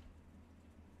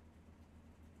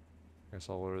 I guess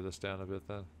I'll lower this down a bit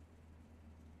then.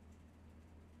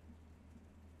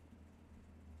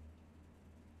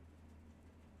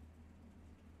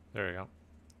 There we go.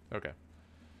 Okay.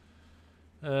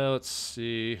 Let's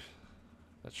see.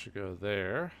 That should go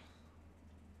there.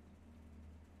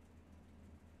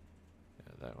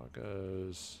 Yeah, that one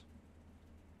goes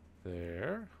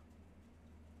there.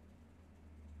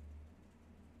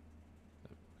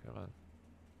 Come on.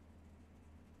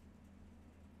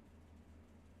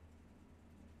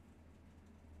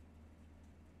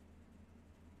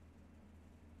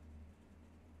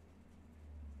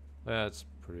 That's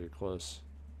pretty close.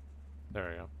 There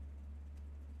we go.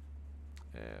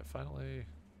 And finally...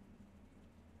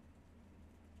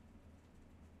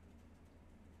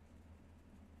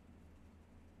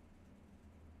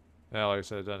 Yeah, like I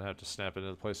said, it doesn't have to snap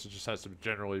into place. It just has to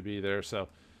generally be there, so...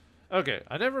 Okay,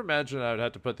 I never imagined I would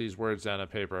have to put these words down on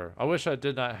paper. I wish I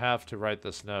did not have to write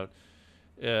this note.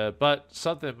 But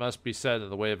something must be said in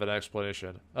the way of an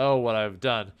explanation. Oh, what I have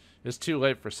done. It's too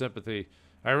late for sympathy.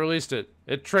 I released it.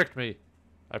 It tricked me.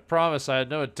 I promise I had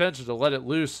no intention to let it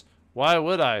loose. Why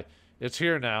would I? It's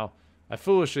here now. I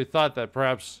foolishly thought that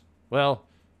perhaps, well,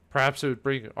 perhaps it would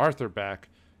bring Arthur back.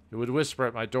 It would whisper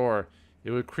at my door. It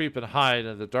would creep and hide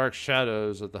in the dark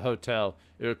shadows of the hotel.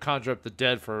 It would conjure up the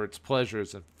dead for its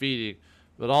pleasures and feeding.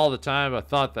 But all the time I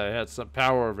thought that I had some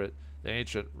power over it. The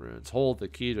ancient runes hold the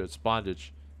key to its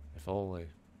bondage. If only.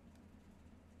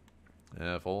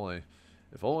 Yeah, if only.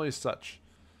 If only such.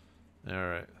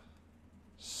 Alright.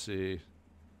 See.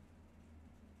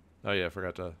 Oh yeah, I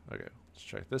forgot to... Okay, let's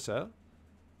check this out.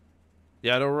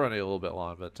 Yeah, it'll run a little bit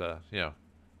long, but, you know,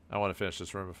 I want to finish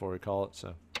this room before we call it,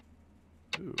 so...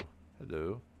 Ooh.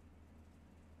 Hello.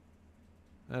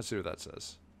 Let's see what that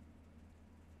says.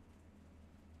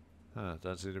 Huh,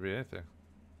 doesn't seem to be anything.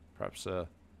 Perhaps, Oh,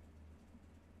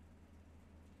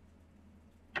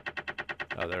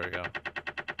 there we go.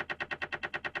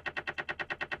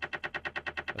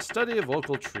 A study of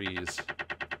local trees.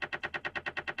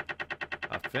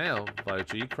 A film by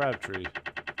G. Crabtree.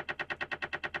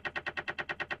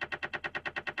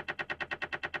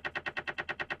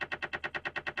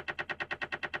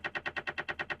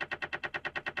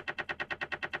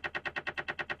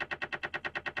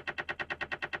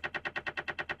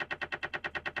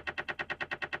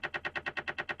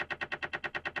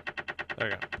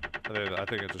 There you go. I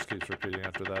think it just keeps repeating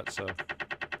after that, so.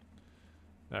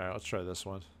 Alright, let's try this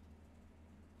one.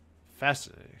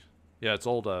 Fascinating. Yeah, it's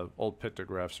old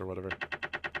pictographs or whatever.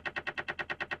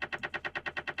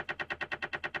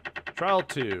 Trial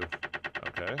 2.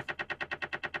 Okay.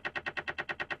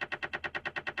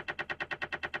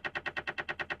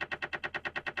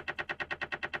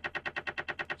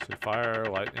 See fire,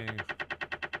 lightning,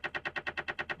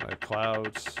 like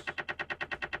clouds.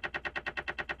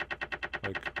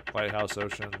 Like lighthouse,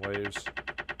 ocean, waves.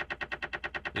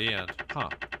 The end. Huh.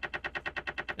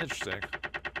 Interesting.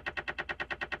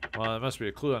 Well, there must be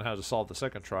a clue on how to solve the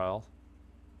second trial.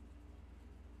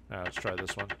 Alright, let's try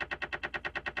this one.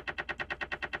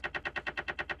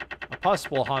 A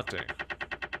possible haunting.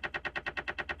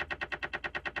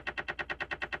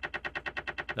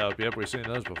 No, yep, we've seen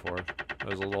those before.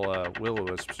 Those little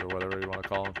will-o-wisps or whatever you want to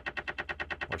call them.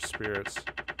 Or spirits.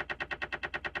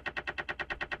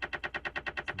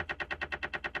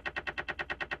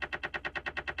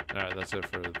 Alright, that's it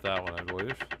for that one, I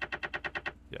believe.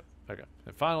 Yep, okay.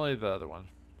 And finally, the other one.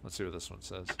 Let's see what this one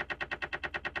says.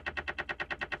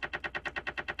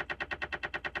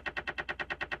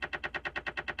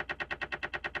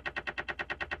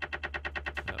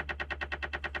 Yep.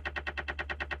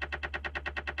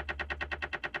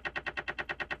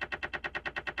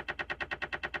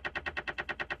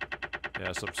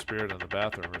 Yeah, some spirit in the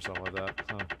bathroom or something like that.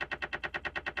 Huh.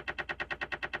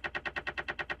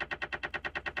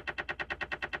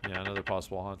 Yeah, another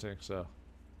possible haunting, so...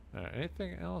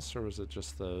 anything else, or was it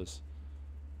just those?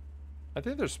 I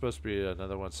think there's supposed to be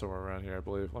another one somewhere around here, I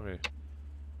believe. Let me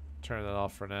turn that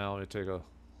off for now. Let me take a...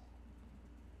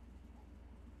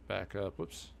 back up.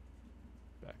 Whoops.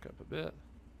 Back up a bit.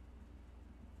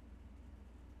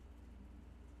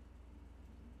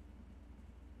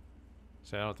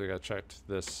 See, I don't think I checked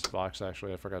this box,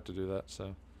 actually. I forgot to do that,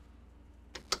 so.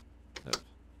 Yep.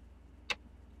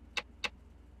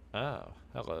 Oh,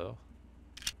 hello.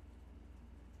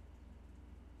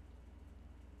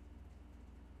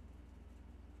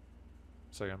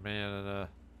 It's like a man in a...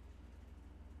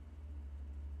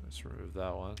 Let's remove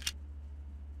that one.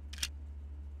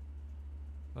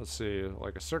 Let's see,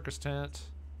 like a circus tent.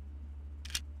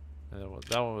 And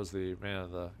that one was the man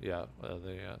of the,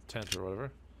 tent or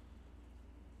whatever.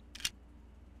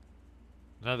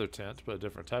 Another tent, but a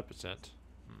different type of tent.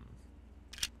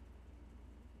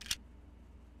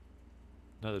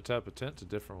 Another type of tent, a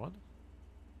different one.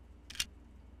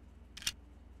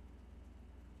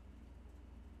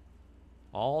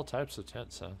 All types of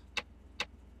tents, huh?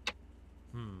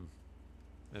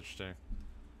 Interesting.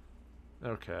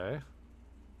 Okay.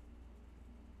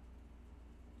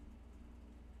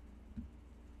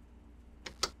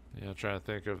 Yeah, I'm trying to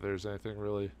think if there's anything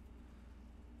really...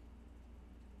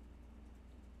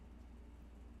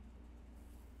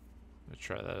 Let me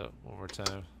try that out one more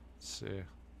time. Let's see.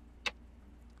 Let's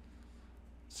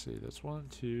see, that's 1,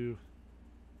 2...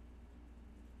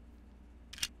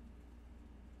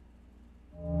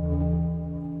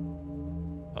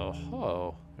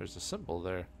 Oh, there's a symbol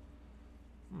there.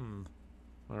 I'll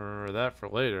remember that for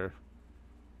later.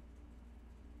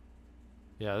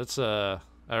 Yeah, that's I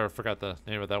forgot the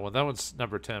name of that one. That one's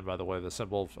number 10, by the way. The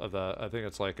symbol of the, I think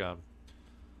it's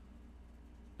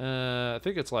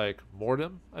like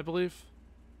Mortem, I believe.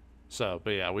 So,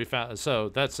 but yeah, we found, so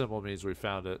that symbol means we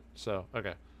found it. So,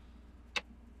 okay.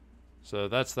 So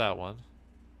that's that one.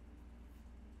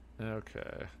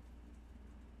 Okay.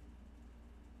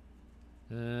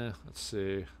 Let's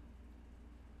see.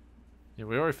 Yeah,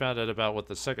 we already found out about what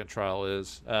the second trial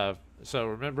is. So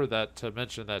remember that to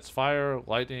mention that's fire,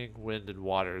 lightning, wind, and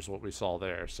water is what we saw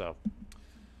there. So,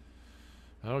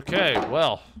 okay,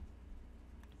 well,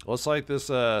 looks like this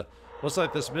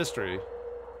mystery.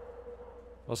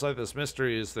 Looks like this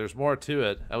mystery is there's more to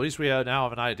it. At least we now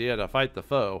have an idea to fight the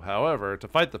foe. However, to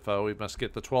fight the foe, we must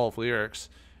get the 12 lyrics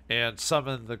and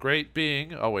summon the great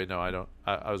being. Oh wait, no, I don't.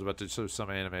 I was about to do some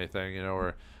anime thing, you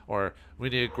know, or we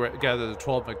need to gather the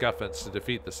 12 MacGuffins to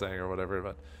defeat this thing or whatever.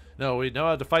 But no, we know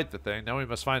how to fight the thing. Now we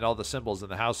must find all the symbols in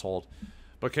the household.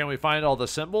 But can we find all the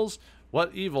symbols?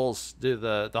 What evils do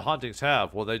the hauntings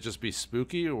have? Will they just be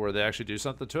spooky, or will they actually do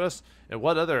something to us? And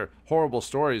what other horrible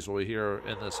stories will we hear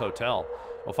in this hotel?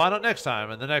 We'll find out next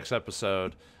time in the next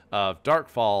episode of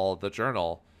Darkfall, the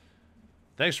Journal.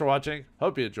 Thanks for watching.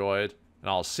 Hope you enjoyed. And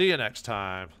I'll see you next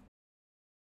time.